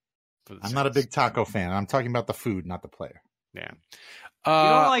 I'm not a big taco fan. I'm talking about the food, not the player. Yeah. You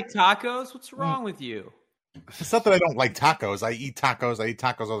don't like tacos? What's wrong with you? It's not that I don't like tacos. I eat tacos. I eat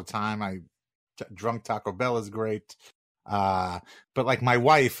tacos all the time. Drunk Taco Bell is great. But like my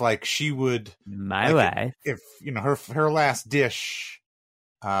wife, she would. Wife, if her last dish,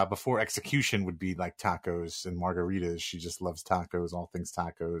 before execution would be like tacos and margaritas. She just loves tacos, all things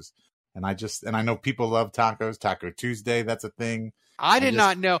tacos. And I know people love tacos. Taco Tuesday, that's a thing. I did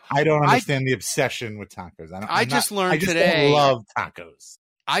not know. I don't understand the obsession with tacos. I just today. Don't love tacos.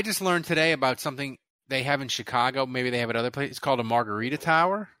 I just learned today about something they have in Chicago. Maybe they have at other places. It's called a margarita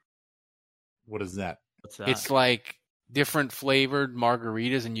tower. What is that? What's that? It's like different flavored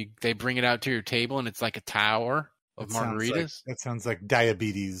margaritas, and they bring it out to your table, and it's like a tower of margaritas. That sounds like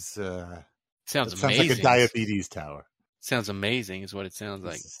diabetes. Sounds amazing. Sounds like a diabetes tower. Sounds amazing, is what it sounds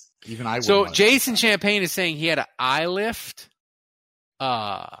like. Even I. So Jason Champagne is saying he had an eye lift.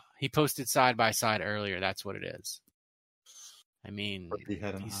 He posted side by side earlier. That's what it is. I mean, he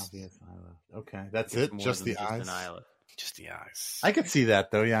had an obvious eye lift. Okay, that's it. Just the eyes. Just the eyes. I could see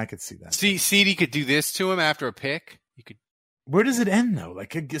that though. Yeah, I could see that. CD could do this to him after a pick. You could. Where does it end though?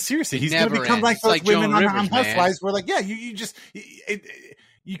 Like seriously, he's going to become like those women on Housewives, where like, yeah,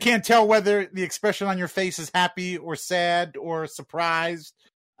 you can't tell whether the expression on your face is happy or sad or surprised.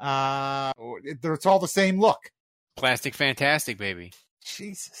 It's all the same look. Plastic fantastic, baby.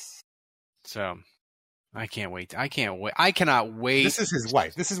 Jesus. So, I can't wait. I cannot wait. This is his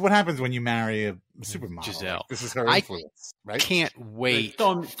wife. This is what happens when you marry a supermodel. Giselle. This is her influence, right? I can't wait.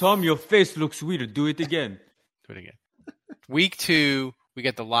 Tom, your face looks weird. Do it again. Do it again. Week 2, we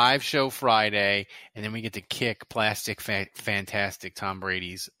get the live show Friday, and then we get to kick plastic fantastic Tom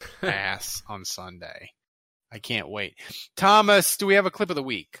Brady's ass on Sunday. I can't wait. Thomas, do we have a clip of the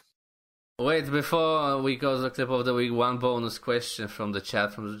week? Wait, before we go to the clip of the week, one bonus question from the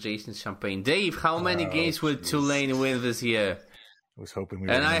chat from Jason Champagne. Dave, how many games will Tulane win this year? I was hoping we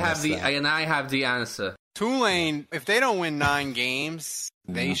were. And I have the answer. Tulane, if they don't win 9 games,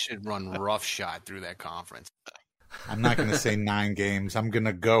 they should run roughshod through that conference. I'm not going to say 9 games. I'm going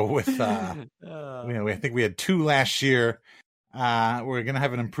to go with. I think we had 2 last year. We're going to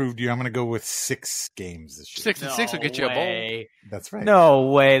have an improved year. I'm going to go with 6 games this year. 6 and 6 will get you a bowl. That's right. No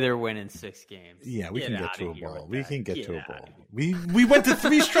way they're winning 6 games. Yeah, we can get to a bowl. We can get to a bowl. We went to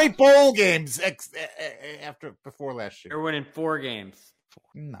 3 straight bowl games before last year. They're winning 4 games.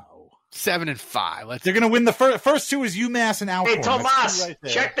 No. 7 and 5. They're going to win the first 2 is UMass and Alcorn. Hey, Tomas,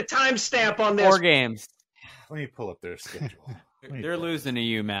 check the timestamp on this. 4 games. Let me pull up their schedule. They're losing to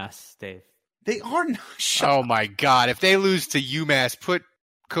UMass, Dave. They are not. Oh, my God. If they lose to UMass, put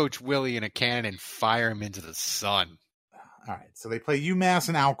Coach Willie in a cannon and fire him into the sun. All right. So they play UMass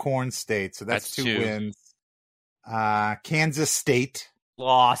and Alcorn State. So that's 2 wins. Kansas State.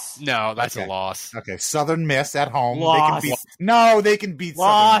 Loss. No, that's a loss. Okay. Southern Miss at home. Loss. They can beat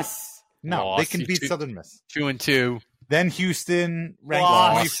loss. Southern Miss. No, they can beat Southern Miss. 2-2. Then Houston ranked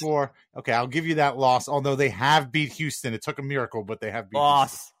 24. Okay, I'll give you that loss. Although they have beat Houston, it took a miracle, but they have beat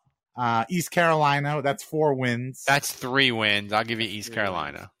loss. Houston. East Carolina, that's 4 wins. That's 3 wins. I'll give you East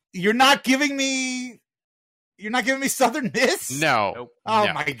Carolina. You're not giving me Southern Miss? No. Nope.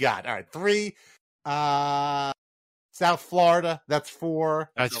 Oh my God! All right, 3. South Florida, that's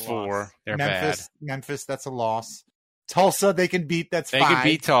 4. That's 4. They're Memphis, bad. Memphis, that's a loss. Tulsa, they can beat. That's 5. They can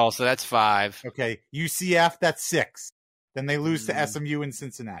beat Tulsa. That's 5. Okay, UCF, that's 6. Then they lose to SMU and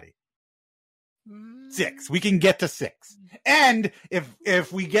Cincinnati. 6. We can get to 6. And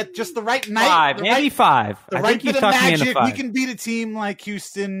if we get just the right night, 5, maybe 5. The right bit of magic, we can beat a team like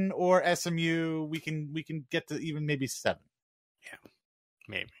Houston or SMU. We can get to even maybe 7. Yeah,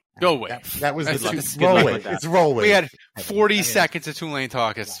 maybe. Go away. That was roll wave. It's roll wave. We had 40 seconds of Tulane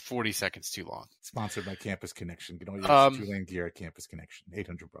talk. It's 40 seconds too long. Sponsored by Campus Connection. You can use Tulane gear at Campus Connection.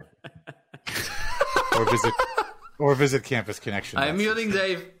 800 or visit Campus Connection. I'm muting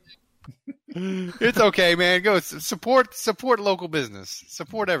Dave. It's okay, man. Go support local business.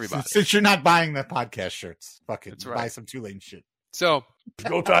 Support everybody. Since you're not buying the podcast shirts, fucking buy some Tulane shit. So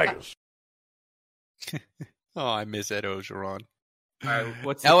go Tigers. Oh, I miss Ed Ogeron. All right,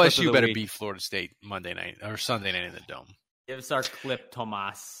 what's LSU better beat Florida State Monday night or Sunday night in the Dome. Give us our clip,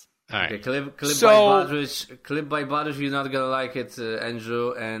 Tomas. All right. Okay, clip by Badrich. You're not gonna like it,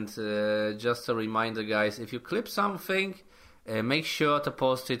 Andrew. And just a reminder, guys, if you clip something, make sure to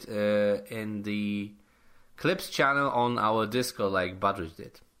post it in the clips channel on our Discord, like Badrich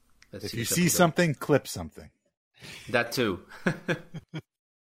did. If you see something, clip something. That too.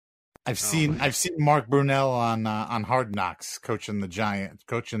 I've seen Mark Brunell on Hard Knocks coaching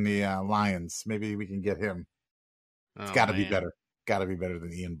the Lions. Maybe we can get him. It's got to be better. Got to be better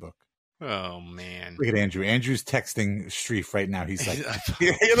than Ian Book. Oh man! Look at Andrew. Andrew's texting Streif right now. He's like,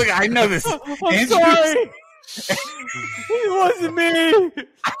 "Look, I know this." I'm sorry. It wasn't me.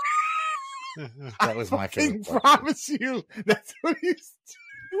 That was my favorite. I promise you, that's what he's.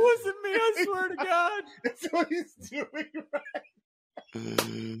 It wasn't me. I swear to God. That's what he's doing. Right.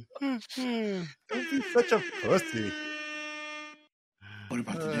 Don't be such a pussy. What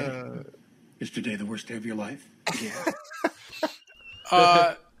about today? Is today the worst day of your life? Yeah.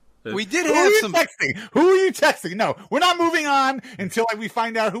 We did have some texting. Who are you texting? No, we're not moving on until we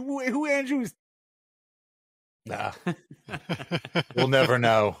find out who Andrew is. Nah. We'll never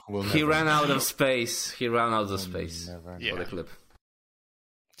know. He ran out of space. For the clip.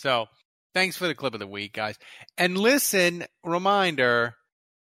 So, thanks for the clip of the week, guys. And listen, reminder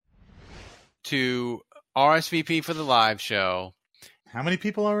to RSVP for the live show. How many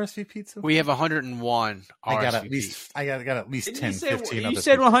people RSVP'd so far? We have 101 I got at least 10, 15 You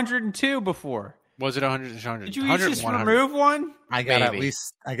said 102 before. Was it 100? Did you just remove one? I got at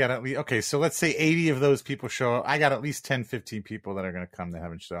least. Okay, so let's say 80 of those people show up. I got at least 10, 15 people that are going to come that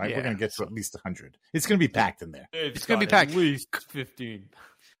haven't shown up. We're going to get to at least 100. It's going to be packed in there. It's going to be packed. At least 15.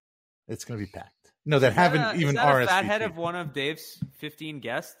 It's going to be packed. No, that haven't even RSVP'd. Is that a fathead of one of Dave's 15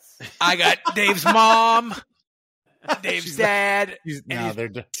 guests? I got Dave's mom, Dave's dad,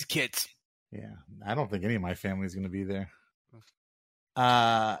 and his kids. Yeah, I don't think any of my family is going to be there.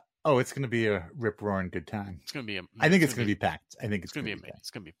 It's going to be a rip-roaring good time. It's going to be. I think it's going to be packed. I think it's going to be amazing.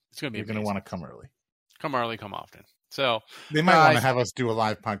 It's going to be. You're going to want to come early. Come early, come often. So they might want to have us do a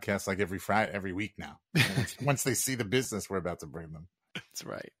live podcast like every Friday, every week now. once they see the business we're about to bring them. That's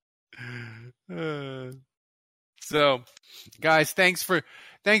right. So, guys, thanks for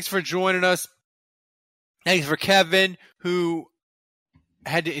joining us. Thanks for Kevin, who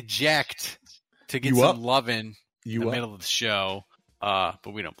had to eject to get some loving in the middle of the show.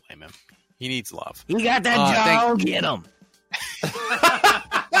 But we don't blame him. He needs love. You got that jaw? Get him.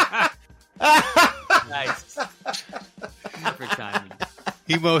 Nice. Perfect timing.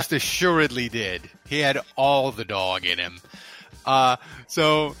 He most assuredly did. He had all the dog in him.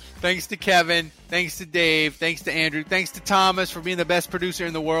 So thanks to Kevin, thanks to Dave, thanks to Andrew, thanks to Thomas for being the best producer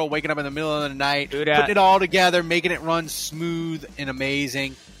in the world, waking up in the middle of the night, putting it all together, making it run smooth and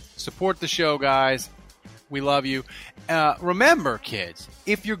amazing. Support the show, guys. We love you. Remember, kids,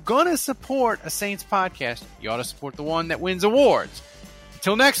 if you're going to support a Saints podcast, you ought to support the one that wins awards.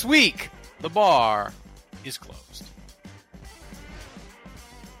 Until next week, the bar is closed.